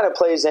 And that kind of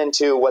plays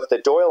into what the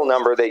Doyle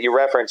number that you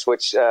referenced,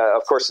 which,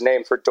 of course,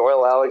 named for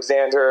Doyle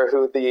Alexander,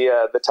 who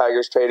the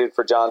Tigers traded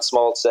for John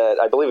Smoltz at,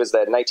 I believe, is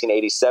that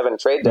 1987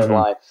 trade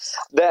deadline.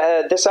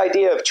 This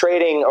idea of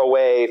trading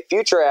away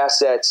future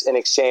assets in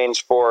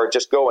exchange for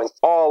just going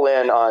all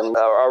in on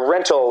a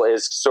rental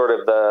is sort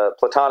of the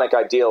platonic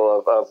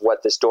ideal of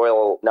what this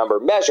Doyle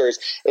number measures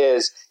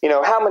is,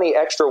 how many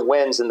extra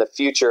wins in the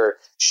future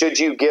should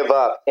you give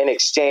up in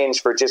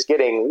exchange for just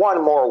getting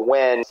one more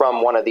win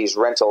from one of these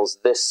rentals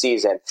this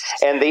season.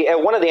 And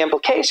one of the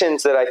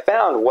implications that I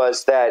found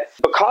was that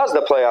because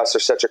the playoffs are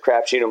such a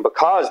crapshoot, and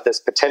because this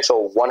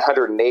potential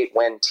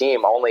 108-win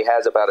team only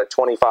has about a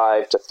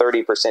 25 to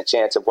 30%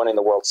 chance of winning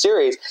the World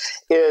Series,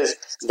 is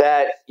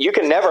that you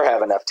can never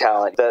have enough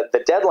talent.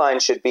 The deadline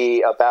should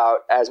be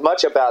as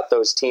much about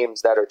those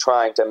teams that are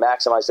trying to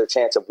maximize their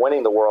chance of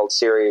winning the World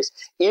Series,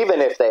 even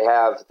if they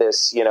have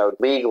this,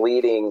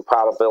 league-leading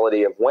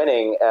probability of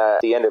winning at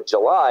the end of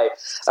July,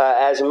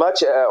 as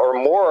much or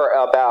more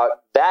about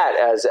that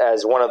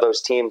as one of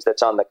those teams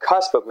that's on the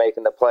cusp of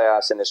making the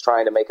playoffs and is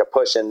trying to make a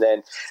push and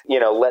then,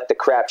 let the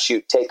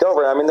crapshoot take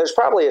over. I mean, there's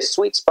probably a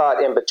sweet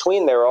spot in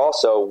between there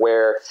also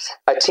where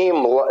a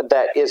team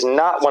that is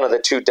not one of the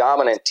two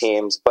dominant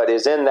teams, but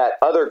is in that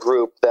other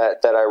group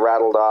that I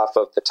rattled off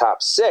of the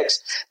top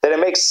six, that it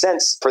makes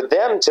sense for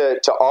them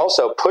to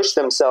also push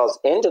themselves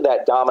into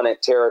that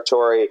dominant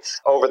territory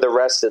over the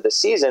rest of the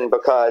season,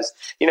 because,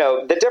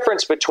 the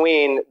difference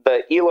between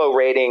the ELO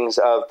ratings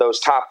of those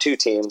top two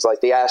teams,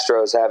 like the Astros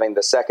Astros having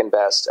the second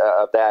best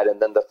of that,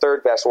 and then the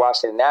third best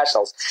Washington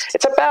Nationals.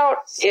 It's about,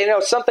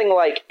 something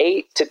like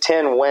 8 to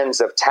 10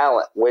 wins of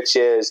talent, which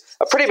is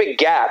a pretty big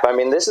gap. I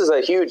mean, this is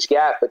a huge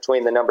gap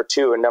between the number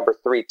 2 and number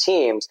 3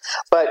 teams.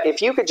 But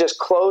if you could just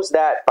close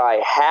that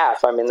by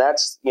half, I mean,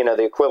 that's,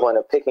 the equivalent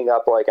of picking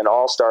up like an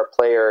all-star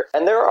player.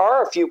 And there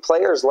are a few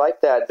players like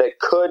that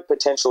could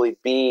potentially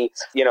be,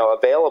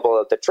 available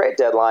at the trade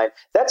deadline.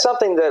 That's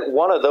something that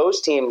one of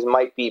those teams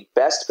might be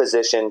best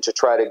positioned to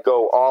try to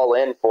go all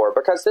in for,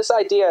 because this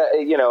idea,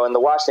 and the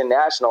Washington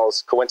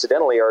Nationals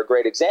coincidentally are a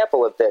great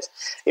example of this.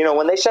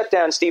 When they shut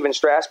down Steven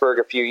Strasburg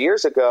a few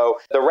years ago,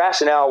 the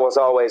rationale was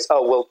always,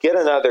 we'll get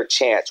another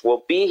chance.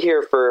 We'll be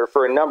here for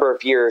a number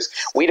of years.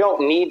 We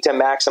don't need to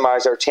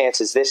maximize our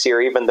chances this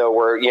year, even though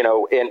we're,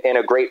 in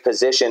a great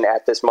position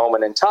at this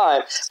moment in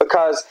time,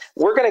 because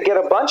we're going to get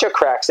a bunch of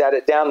cracks at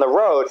it down the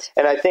road.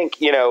 And I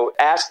think,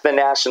 ask the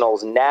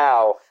Nationals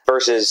now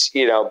versus,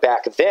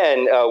 back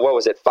then, what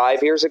was it,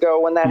 5 years ago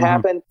when that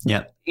happened?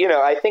 Yeah.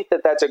 I think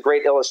that's a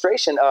great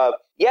illustration of,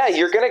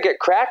 you're going to get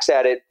cracks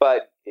at it,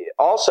 but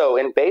also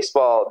in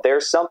baseball,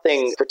 there's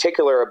something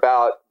particular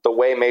about the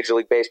way Major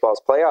League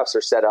Baseball's playoffs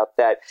are set up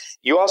that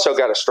you also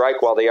got to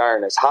strike while the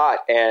iron is hot,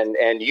 and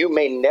you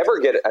may never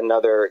get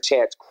another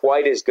chance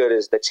quite as good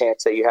as the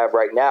chance that you have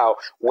right now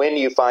when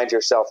you find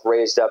yourself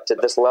raised up to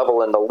this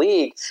level in the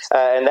league.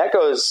 And that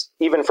goes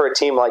even for a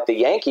team like the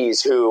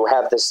Yankees, who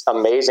have this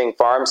amazing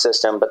farm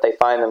system, but they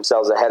find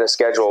themselves ahead of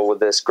schedule with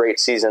this great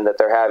season that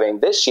they're having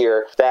this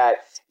year. That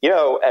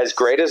as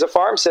great as a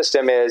farm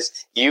system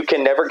is, you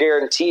can never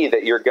guarantee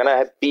that you're going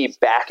to be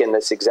back in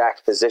this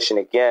exact position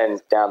again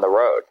down the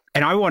road.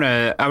 And I want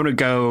to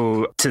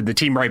go to the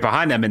team right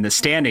behind them in the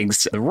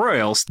standings, the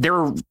Royals.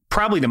 They're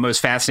probably the most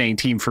fascinating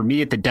team for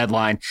me at the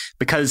deadline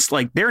because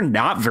they're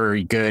not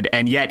very good.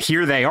 And yet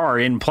here they are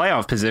in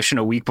playoff position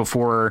a week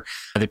before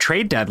the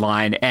trade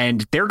deadline.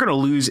 And they're going to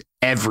lose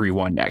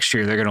everyone next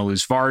year. They're going to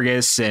lose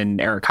Vargas,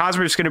 and Eric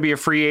Hosmer's going to be a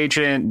free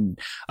agent. And,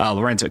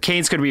 Lorenzo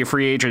Cain's going to be a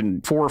free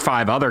agent. 4 or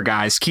 5 other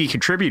guys, key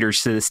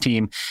contributors to this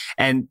team.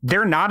 And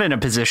they're not in a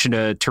position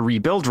to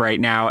rebuild right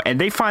now.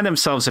 And they find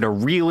themselves at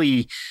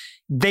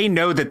they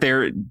know that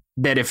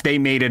if they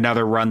made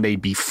another run,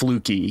 they'd be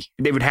fluky.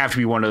 They would have to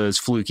be one of those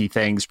fluky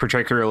things,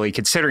 particularly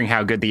considering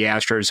how good the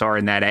Astros are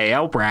in that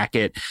AL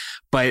bracket.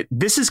 But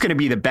this is going to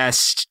be the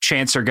best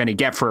chance they're going to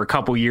get for a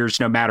couple years,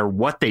 no matter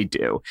what they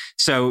do.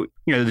 So,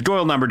 the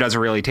Doyle number doesn't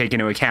really take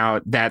into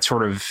account that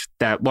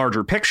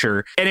larger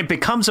picture. And it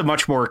becomes a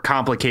much more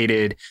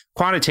complicated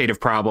quantitative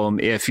problem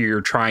if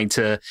you're trying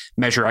to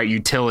measure out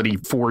utility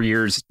 4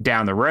 years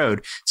down the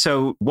road.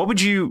 So what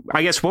would you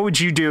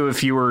do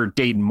if you were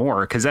Dayton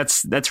Moore? Because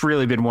that's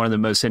really been one of the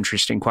most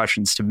interesting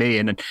questions to me.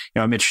 And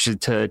I'm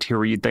interested to hear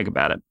what you think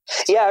about it.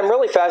 Yeah, I'm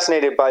really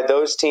fascinated by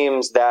those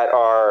teams that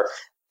are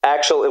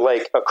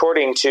actually,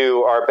 according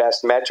to our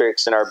best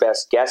metrics and our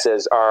best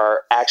guesses,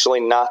 are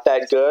actually not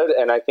that good.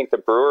 And I think the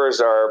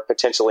Brewers are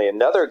potentially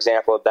another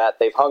example of that.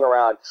 They've hung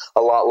around a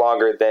lot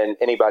longer than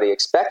anybody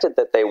expected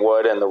that they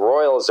would. And the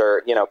Royals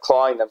are,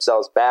 clawing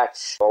themselves back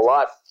a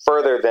lot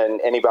further than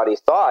anybody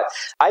thought.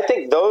 I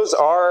think those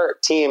are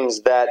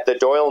teams that the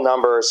Doyle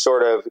number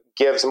sort of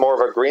gives more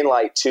of a green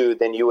light to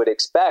than you would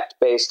expect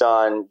based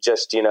on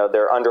just,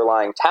 their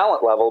underlying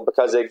talent level.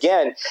 Because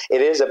again,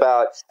 it is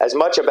as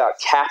much about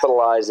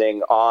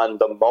capitalizing on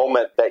the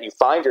moment that you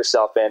find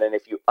yourself in. And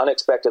if you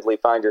unexpectedly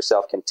find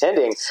yourself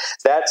contending,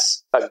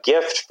 that's a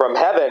gift from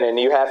heaven. And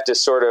you have to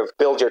sort of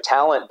build your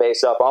talent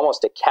base up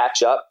almost to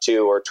catch up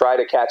to, or try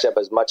to catch up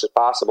as much as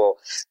possible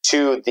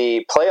to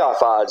the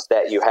playoff odds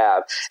that you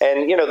have.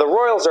 And, the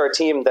Royals are a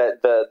team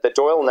that the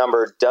Doyle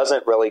number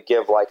doesn't really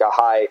give a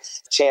high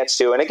chance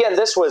to. And again,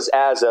 this was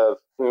as of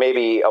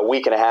maybe a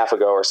week and a half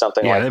ago or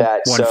something like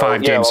that. Won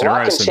 5 games in a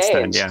row since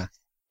then. Yeah.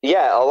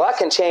 Yeah, a lot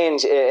can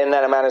change in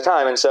that amount of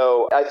time. And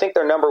so I think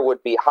their number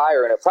would be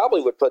higher, and it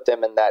probably would put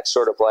them in that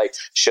sort of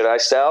should I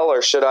sell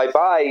or should I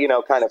buy,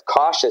 kind of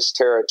cautious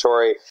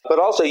territory. But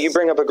also you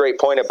bring up a great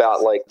point about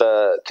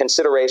the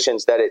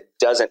considerations that it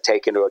doesn't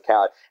take into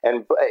account.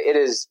 And it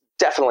is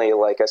definitely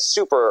a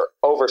super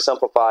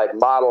oversimplified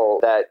model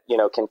that,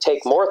 can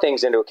take more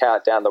things into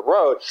account down the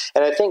road.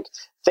 And I think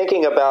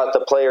thinking about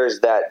the players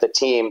that the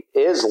team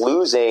is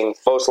losing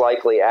most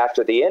likely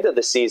after the end of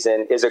the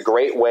season is a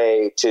great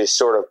way to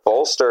sort of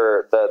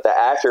bolster the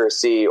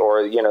accuracy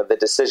or, the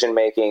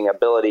decision-making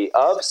ability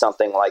of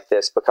something like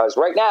this. Because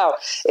right now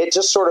it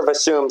just sort of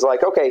assumes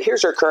okay,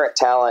 here's your current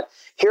talent.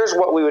 Here's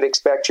what we would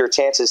expect your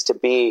chances to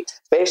be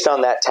based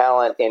on that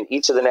talent in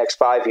each of the next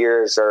 5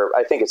 years, or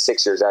I think it's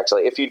 6 years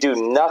actually, if you do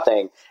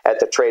nothing at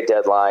the trade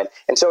deadline.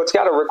 And so it's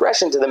got a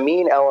regression to the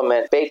mean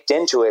element baked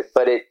into it,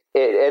 but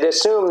it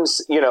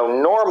assumes,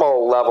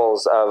 normal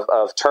levels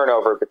of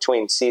turnover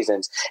between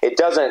seasons. It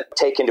doesn't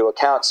take into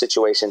account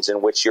situations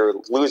in which you're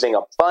losing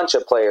a bunch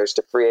of players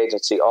to free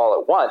agency all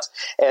at once.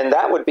 And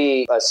that would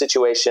be a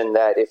situation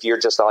that if you're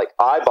just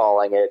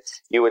eyeballing it,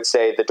 you would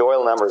say the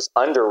Doyle number is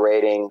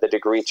underrating the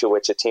degree to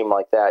which a team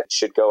like that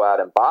should go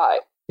out and buy.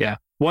 Yeah.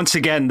 once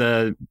again,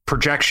 the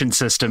projection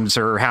systems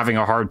are having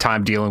a hard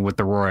time dealing with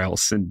the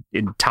Royals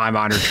in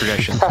time-honored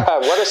tradition.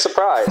 What a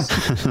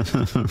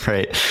surprise.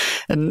 Right.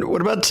 And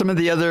what about some of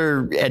the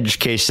other edge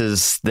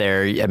cases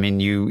there? I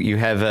mean, you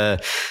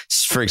have,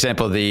 for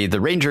example, the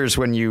Rangers,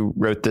 when you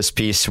wrote this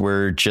piece,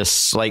 were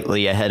just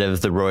slightly ahead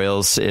of the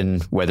Royals in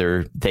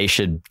whether they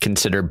should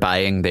consider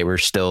buying. They were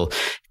still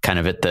kind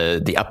of at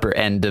the upper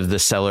end of the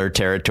seller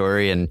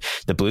territory, and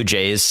the Blue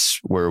Jays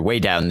were way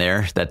down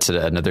there. That's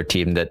another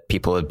team that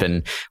people have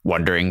been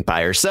wondering,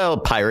 buy or sell.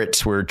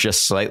 Pirates were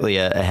just slightly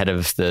ahead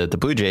of the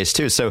Blue Jays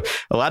too. So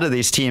a lot of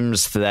these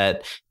teams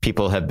that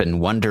people have been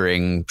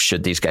wondering,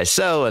 should these guys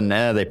sell? And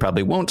they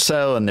probably won't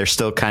sell. And they're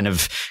still kind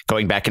of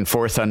going back and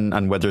forth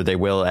on whether they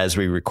will as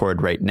we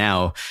record right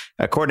now.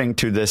 According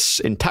to this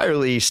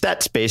entirely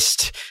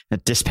stats-based,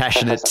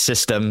 dispassionate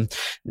system,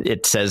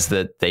 it says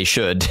that they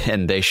should,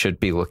 and they should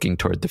be looking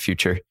toward the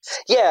future.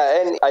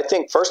 Yeah, and I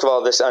think, first of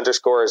all, this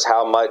underscores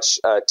how much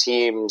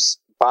teams'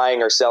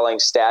 buying or selling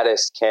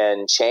status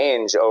can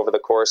change over the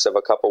course of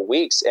a couple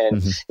weeks.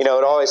 And, it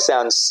always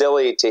sounds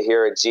silly to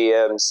hear a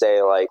GM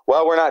say like,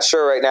 well, we're not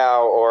sure right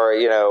now, or,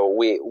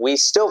 we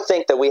still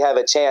think that we have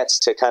a chance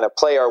to kind of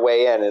play our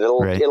way in, and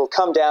it'll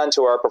come down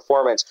to our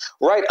performance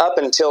right up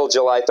until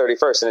July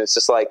 31st. And it's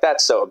just like,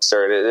 that's so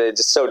absurd.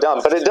 It's so dumb,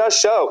 but it does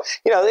show,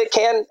 it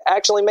can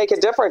actually make a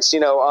difference,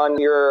 on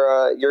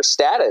your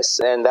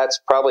status. And that's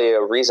probably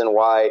a reason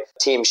why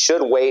teams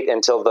should wait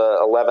until the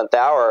 11th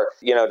hour,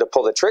 to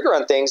pull the trigger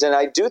on things. And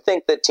I do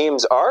think that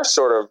teams are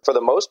sort of, for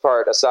the most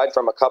part, aside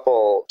from a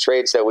couple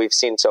trades that we've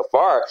seen so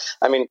far,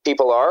 I mean,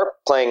 people are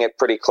playing it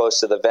pretty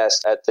close to the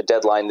vest at the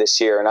deadline this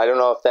year. And I don't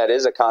know if that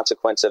is a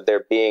consequence of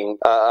there being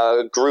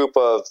a group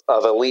of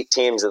elite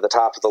teams at the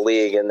top of the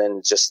league, and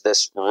then just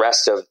this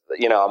rest of,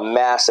 a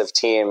mass of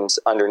teams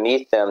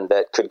underneath them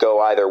that could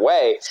go either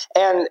way.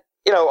 And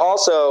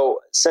also,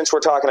 since we're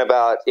talking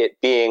about it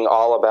being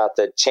all about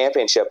the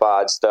championship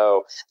odds,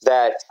 though,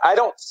 that I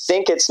don't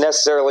think it's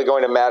necessarily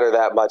going to matter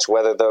that much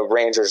whether the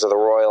Rangers or the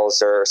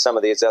Royals or some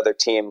of these other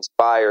teams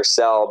buy or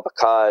sell,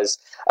 because,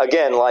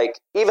 again,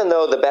 even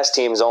though the best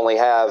teams only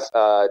have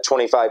a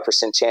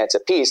 25% chance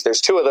apiece,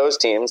 there's two of those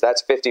teams.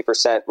 That's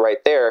 50%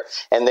 right there.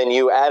 And then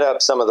you add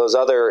up some of those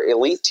other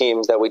elite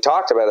teams that we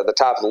talked about at the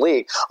top of the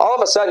league. All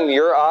of a sudden,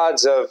 your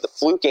odds of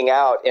fluking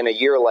out in a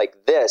year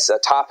like this, a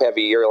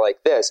top-heavy year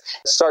like this,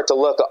 start to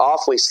look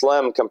awfully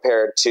slim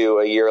compared to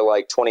a year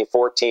like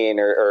 2014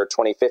 or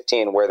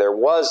 2015, where there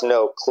was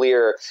no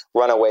clear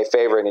runaway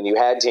favorite, and you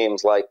had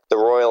teams like the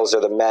Royals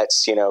or the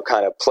Mets,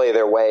 kind of play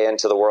their way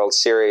into the World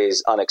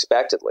Series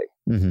unexpectedly.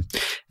 Mm-hmm.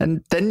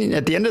 And then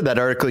at the end of that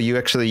article, you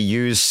actually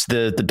use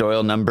the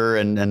Doyle number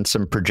and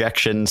some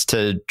projections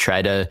to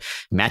try to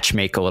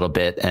matchmake a little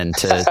bit, and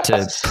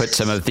to put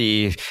some of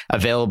the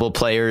available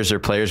players or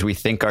players we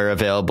think are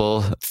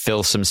available,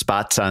 fill some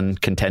spots on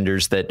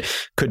contenders that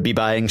could be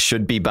buying,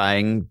 should be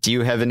buying. Do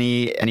you have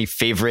any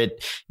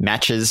favorite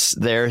matches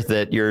there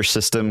that your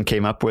system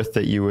came up with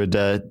that you would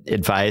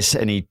advise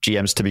any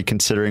GMs to be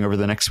considering over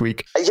the next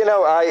week?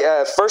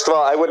 I first of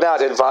all, I would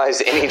not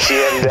advise any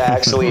GM to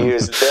actually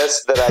use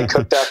this that I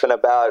cooked up in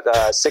about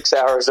 6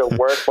 hours of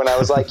work when I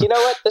was like, you know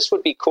what, this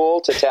would be cool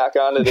to tack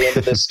on to the end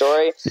of this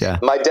story. Yeah.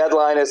 My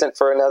deadline isn't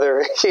for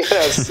another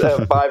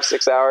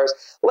 5-6 hours.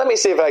 Let me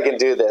see if I can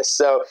do this.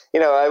 So,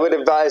 I would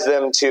advise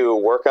them to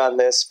work on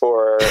this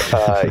for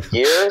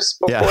years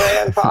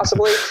beforehand,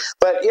 possibly.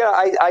 But,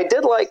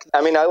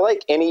 I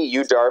like any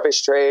Yu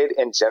Darvish trade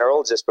in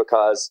general, just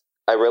because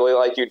I really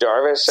like Yu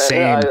Darvish.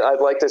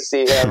 I'd like to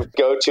see him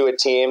go to a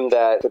team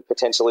that could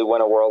potentially win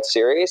a World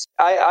Series.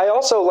 I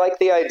also like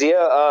the idea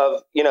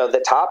of,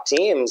 the top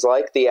teams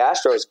like the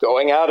Astros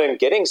going out and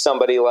getting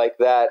somebody like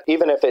that,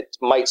 even if it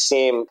might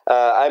seem,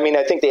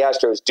 I think the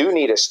Astros do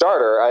need a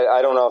starter.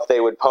 I don't know if they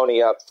would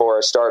pony up for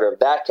a starter of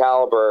that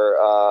caliber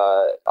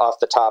off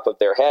the top of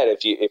their head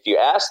if you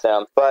ask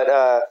them. But,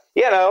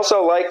 and I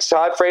also like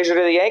Todd Frazier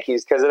to the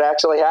Yankees because it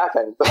actually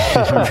happened. But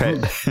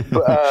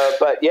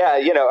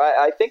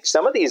I think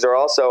some of these are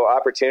also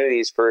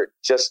opportunities for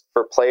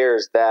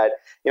players that,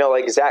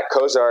 like Zach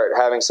Cozart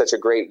having such a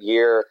great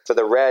year for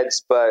the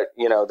Reds, but,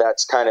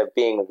 that's kind of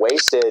being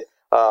wasted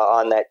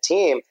on that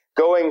team.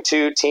 Going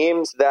to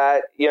teams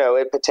that,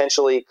 it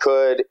potentially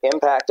could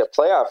impact a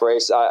playoff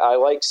race. I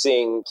like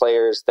seeing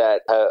players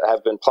that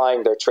have been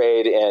plying their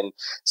trade in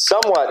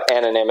somewhat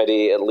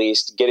anonymity, at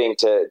least, getting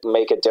to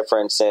make a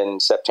difference in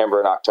September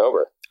and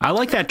October. I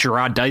like that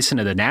Gerard Dyson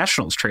to the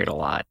Nationals trade a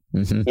lot.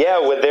 Mm-hmm.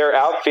 Yeah, with their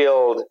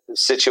outfield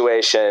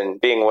situation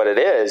being what it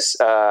is,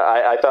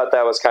 I thought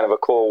that was kind of a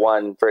cool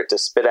one for it to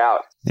spit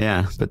out.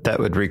 Yeah, but that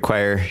would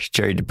require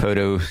Jerry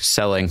Dipoto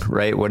selling,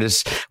 right? What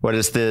does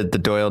the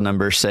Doyle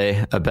number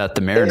say about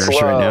the Mariners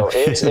right now?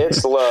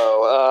 It's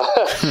low,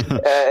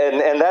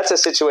 and that's a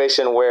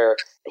situation where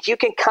you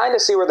can kind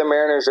of see where the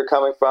Mariners are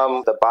coming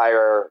from, the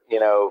buyer,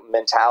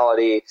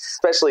 mentality,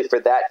 especially for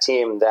that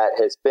team that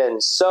has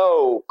been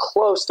so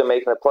close to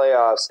making the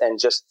playoffs and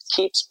just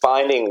keeps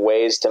finding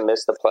ways to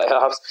miss the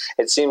playoffs.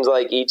 It seems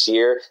like each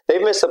year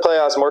they've missed the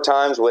playoffs more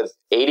times with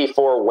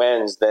 84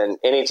 wins than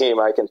any team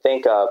I can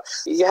think of.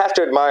 you have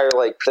to admire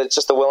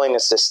just the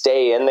willingness to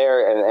stay in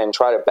there and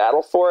try to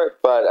battle for it.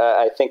 But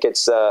I think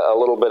it's a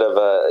little bit of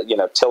a,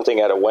 tilting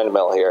at a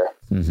windmill here.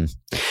 Mm-hmm.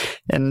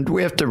 And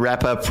we have to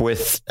wrap up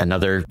with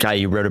another guy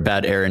you wrote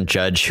about, Aaron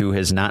Judge, who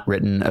has not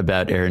written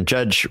about Aaron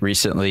Judge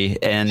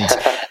recently. And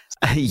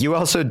you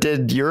also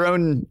did your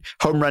own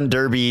home run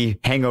derby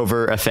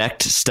hangover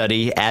effect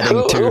study,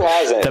 adding to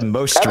the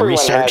most Everyone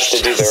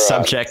researched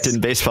subject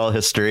in baseball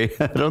history.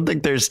 I don't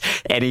think there's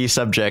any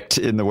subject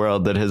in the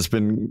world that has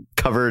been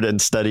covered and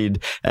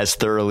studied as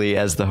thoroughly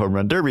as the home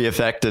run derby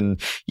effect.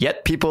 And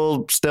yet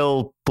people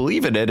still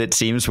believe in it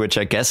seems, which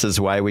I guess is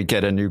why we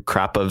get a new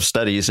crop of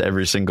studies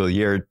every single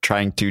year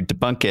trying to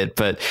debunk it.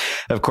 But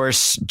of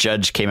course,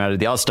 Judge came out of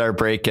the All-Star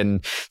break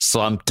and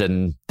slumped,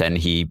 and then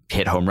he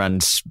hit home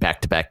runs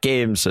back-to-back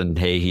games. And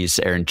hey, he's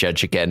Aaron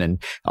Judge again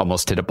and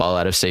almost hit a ball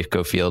out of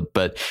Safeco Field.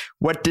 But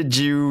what did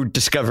you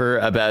discover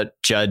about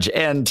Judge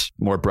and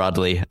more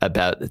broadly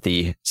about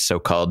the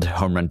so-called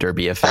home run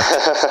derby effect?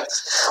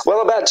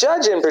 Well, about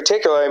Judge in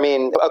particular,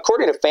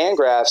 according to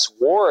Fangraphs,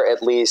 WAR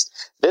at least,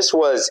 this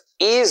was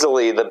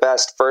easily the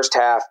best first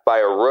half by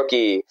a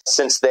rookie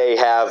since they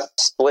have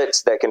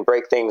splits that can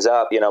break things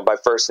up, by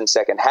first and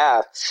second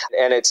half.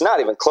 And it's not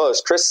even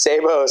close. Chris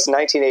Sabo's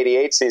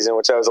 1988 season,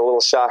 which I was a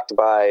little shocked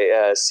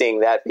by seeing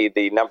that be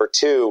the number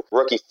 2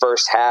 rookie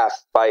first half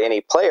by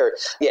any player.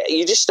 Yeah,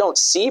 you just don't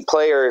see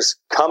players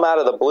come out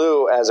of the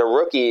blue as a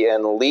rookie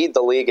and lead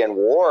the league in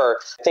WAR.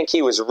 I think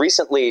he was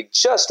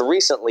just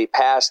recently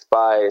passed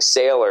by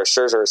Sale or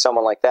Scherzer or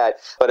someone like that,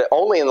 but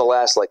only in the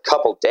last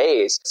couple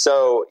days.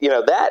 So,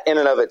 that in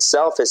and of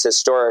itself is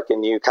historic,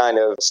 and you kind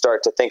of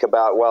start to think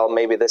about, well,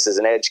 maybe this is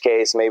an edge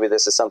case, maybe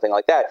this is something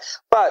like that.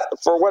 But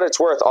for what it's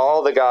worth,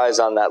 all the guys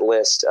on that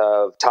list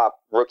of top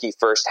rookie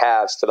first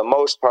halves, for the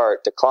most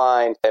part,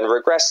 declined and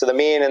regressed to the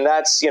mean. And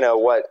that's,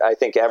 what I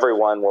think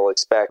everyone will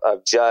expect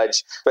of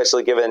Judge,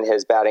 especially given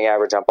his batting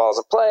average on balls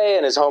of play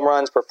and his home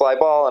runs per fly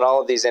ball and all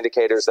of these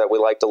indicators that we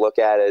like to look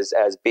at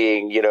as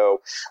being,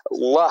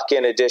 luck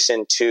in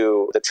addition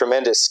to the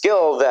tremendous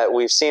skill that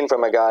we've seen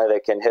from a guy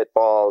that can hit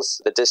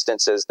balls the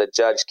distances that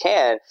Judge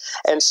can.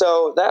 And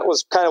so that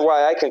was kind of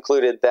why I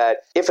concluded that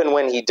if and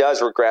when he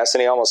does regress,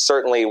 and he almost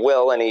certainly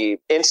will, and he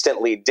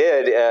instantly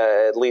did,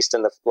 at least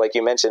in like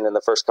you mentioned, in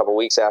the first couple of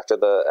weeks after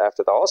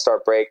the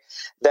All-Star break,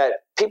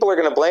 that people are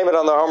going to blame it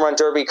on the home run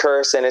derby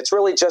curse, and it's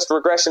really just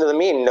regression to the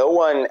mean. No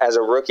one as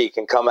a rookie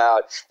can come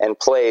out and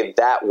play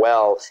that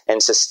well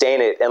and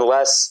sustain it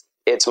unless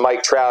it's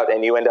Mike Trout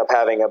and you end up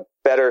having a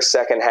better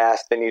second half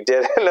than you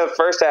did in the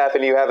first half,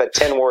 and you have a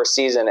 10-WAR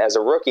season as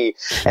a rookie.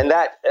 And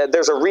that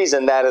there's a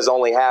reason that has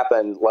only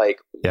happened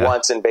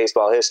once in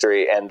baseball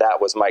history, and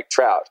that was Mike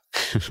Trout.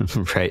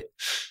 Right.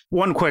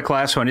 One quick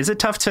last one. Is it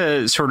tough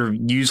to sort of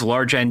use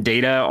large end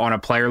data on a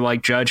player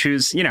like Judge,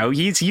 who's,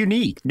 he's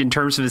unique in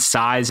terms of his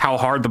size, how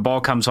hard the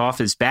ball comes off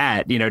his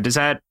bat? Does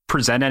that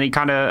present any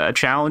kind of a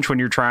challenge when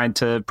you're trying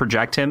to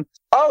project him?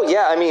 Oh,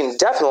 yeah.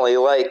 Definitely.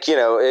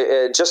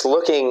 Just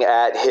looking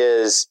at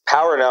his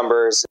power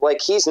numbers,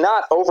 he's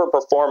not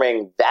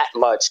overperforming that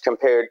much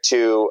compared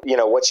to,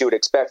 what you would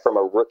expect from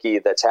a rookie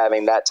that's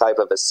having that type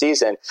of a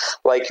season.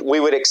 We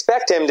would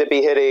expect him to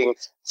be hitting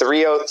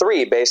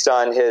 303 based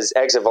on his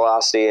exit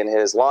velocity and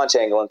his launch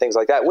angle and things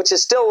like that, which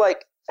is still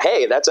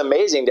hey, that's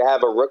amazing to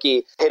have a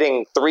rookie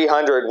hitting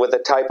 300 with the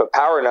type of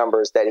power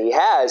numbers that he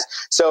has.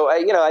 So,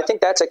 I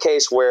think that's a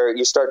case where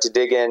you start to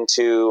dig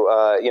into,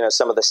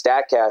 some of the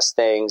StatCast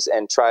things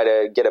and try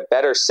to get a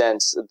better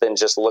sense than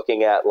just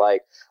looking at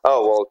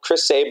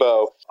Chris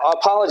Sabo.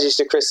 Apologies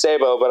to Chris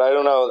Sabo, but I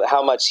don't know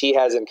how much he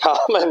has in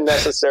common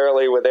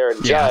necessarily with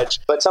Aaron Judge.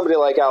 But somebody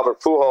like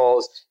Albert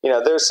Pujols,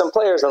 there's some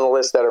players on the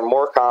list that are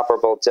more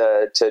comparable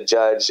to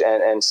Judge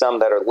and some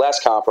that are less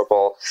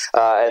comparable.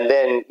 And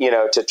then,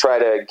 to try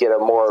to get a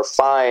more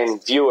fine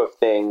view of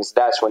things,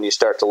 that's when you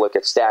start to look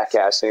at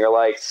StatCast and you're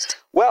like,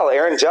 well,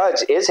 Aaron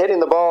Judge is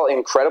hitting the ball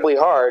incredibly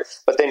hard,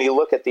 but then you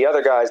look at the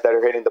other guys that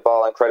are hitting the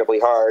ball incredibly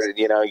hard,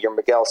 your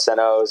Miguel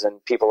Sanos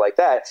and people like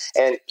that,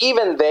 and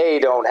even they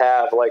don't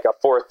have a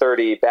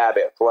 430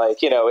 BABIP.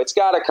 It's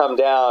got to come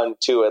down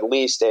to at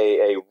least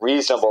a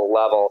reasonable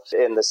level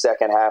in the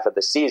second half of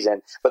the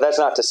season, but that's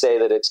not to say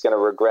that it's going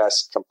to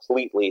regress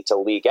completely to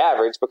league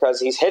average, because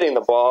he's hitting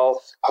the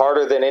ball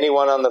harder than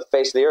anyone on the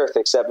face of the earth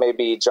except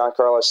maybe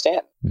Giancarlo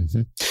Stanton.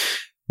 Mm-hmm.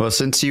 Well,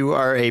 since you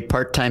are a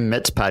part-time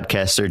Mets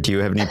podcaster, do you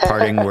have any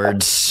parting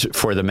words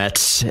for the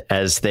Mets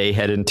as they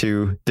head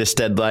into this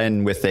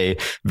deadline with a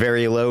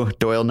very low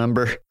Doyle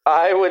number?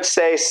 I would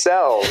say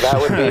sell. That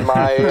would be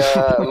my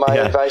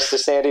advice to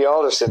Sandy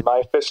Alderson,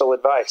 my official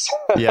advice.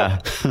 Yeah.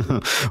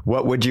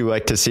 What would you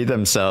like to see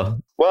them sell?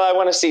 Well, I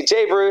want to see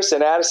Jay Bruce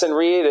and Addison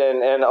Reed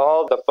and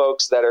all the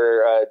folks that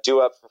are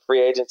due up for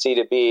free agency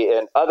to be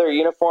in other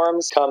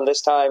uniforms come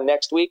this time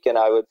next week, and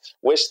I would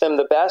wish them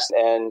the best,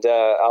 and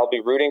I'll be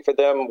rooting for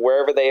them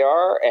wherever they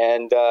are.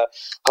 And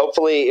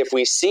hopefully if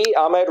we see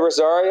Ahmed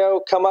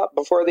Rosario come up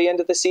before the end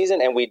of the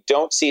season and we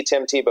don't see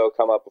Tim Tebow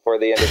come up before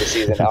the end of the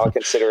season, I'll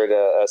consider it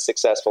a a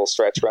successful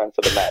stretch run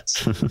for the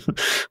Mets.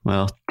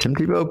 Well, Tim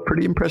Tebow,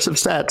 pretty impressive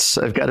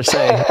stats, I've got to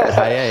say, at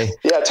high A.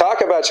 Yeah,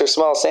 talk about your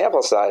small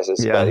sample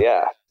sizes. Yeah. But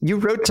yeah. You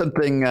wrote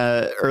something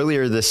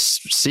earlier this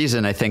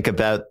season, I think,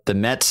 about the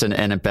Mets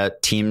and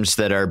about teams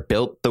that are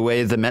built the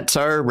way the Mets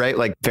are, right?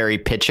 Like very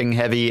pitching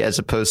heavy as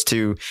opposed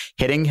to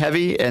hitting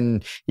heavy.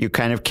 And you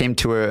kind of came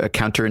to a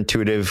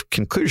counterintuitive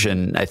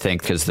conclusion, I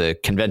think, because the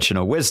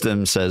conventional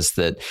wisdom says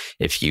that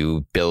if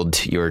you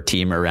build your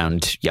team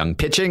around young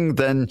pitching,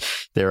 then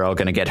they're all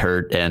going to get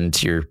hurt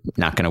and you're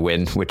not going to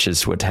win, which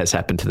is what has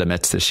happened to the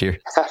Mets this year.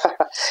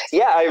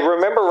 Yeah, I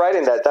remember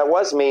writing that. That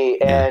was me.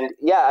 And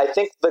yeah, I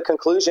think the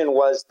conclusion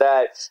was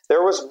that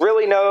there was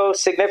really no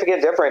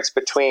significant difference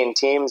between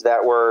teams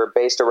that were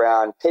based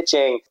around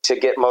pitching to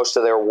get most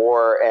of their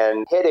WAR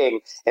and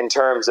hitting in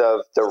terms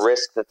of the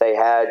risk that they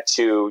had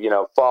to,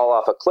 fall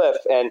off a cliff.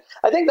 And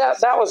I think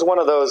that was one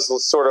of those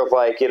sort of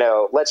like,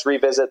 let's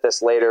revisit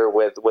this later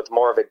with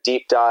more of a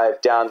deep dive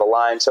down the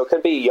line. So it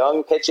could be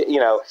young pitching,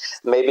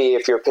 maybe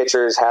if your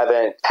pitchers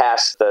haven't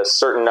passed the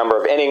certain number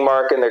of inning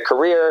mark in their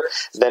career,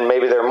 then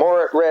maybe they're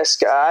more at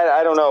risk.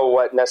 I don't know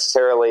what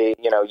necessarily,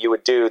 you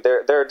would do.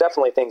 There are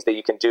definitely things that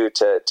you can do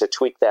to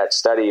tweak that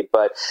study.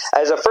 But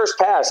as a first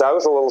pass, I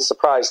was a little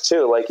surprised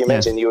too. Like you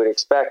mentioned, you would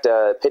expect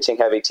pitching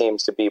heavy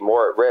teams to be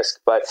more at risk,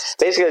 but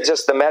basically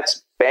just the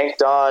Mets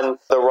banked on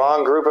the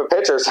wrong group of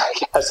pitchers, I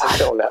guess. I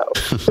don't know.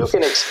 Who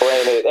can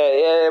explain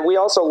it? We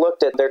also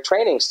looked at their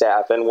training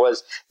staff, and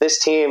was this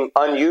team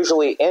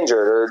unusually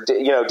injured? Or,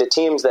 do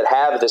teams that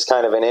have this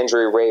kind of an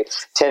injury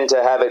rate tend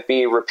to have it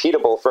be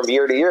repeatable from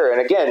year to year?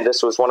 And again,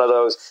 this was one of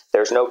those,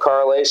 there's no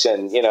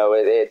correlation.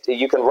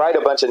 You can write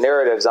a bunch of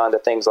narratives onto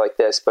things like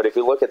this, but if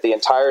you look at the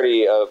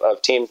entirety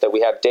of teams that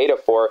we have data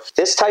for,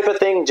 this type of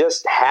thing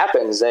just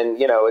happens. And,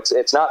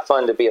 it's not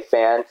fun to be a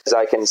fan, as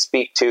I can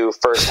speak to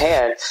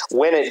firsthand,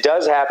 when it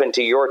does happen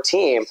to your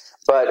team.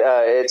 But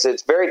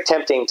it's very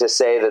tempting to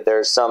say that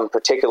there's some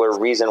particular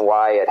reason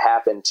why it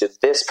happened to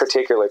this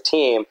particular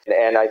team.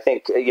 And I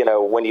think,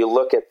 when you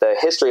look at the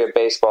history of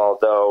baseball,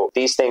 though,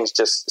 these things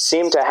just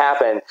seem to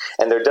happen,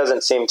 and there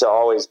doesn't seem to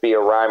always be a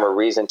rhyme or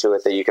reason to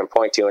it that you can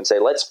point to and say,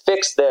 let's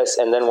fix this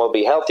and then we'll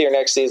be healthier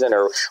next season,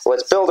 or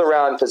let's build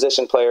around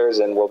position players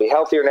and we'll be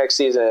healthier next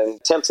season. And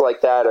attempts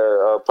like that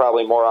are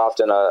probably more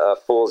often a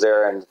fool's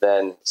errand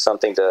than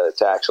something to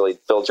actually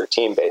build your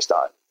team based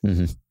on.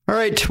 Mm-hmm. All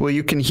right. Well,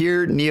 you can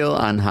hear Neil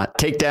on Hot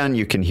Takedown.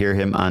 You can hear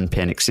him on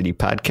Panic City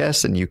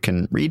Podcast, and you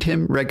can read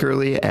him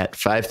regularly at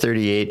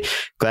 538.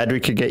 Glad we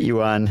could get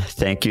you on.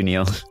 Thank you,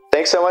 Neil.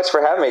 Thanks so much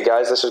for having me,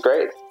 guys. This was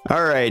great.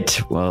 All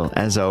right. Well,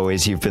 as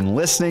always, you've been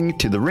listening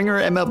to the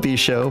Ringer MLB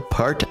Show,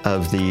 part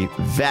of the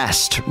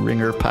vast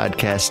Ringer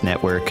Podcast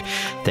Network.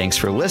 Thanks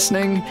for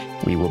listening.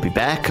 We will be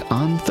back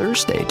on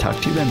Thursday.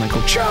 Talk to you then,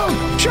 Michael.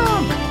 Jump,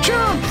 jump,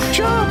 jump,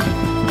 jump.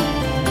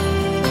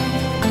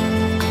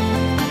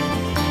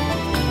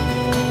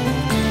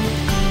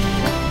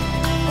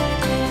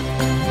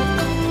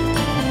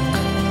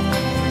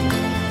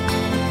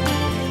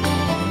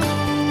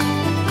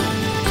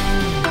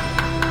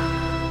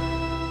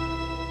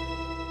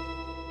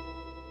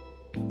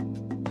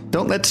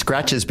 Don't let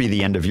scratches be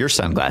the end of your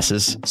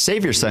sunglasses.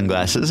 Save your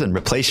sunglasses and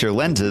replace your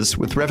lenses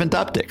with Revant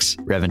Optics.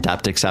 Revant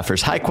Optics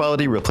offers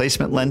high-quality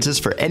replacement lenses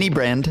for any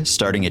brand,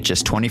 starting at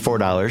just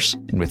 $24.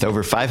 And with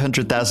over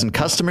 500,000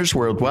 customers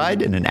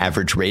worldwide and an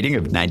average rating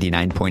of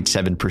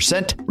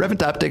 99.7%,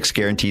 Revant Optics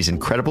guarantees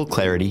incredible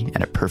clarity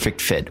and a perfect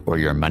fit or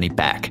your money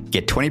back.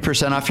 Get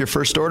 20% off your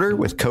first order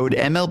with code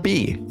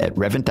MLB at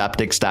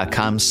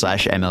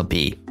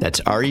revantoptics.com/MLB.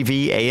 That's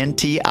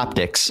REVANT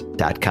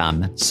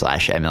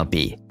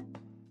optics.com/MLB.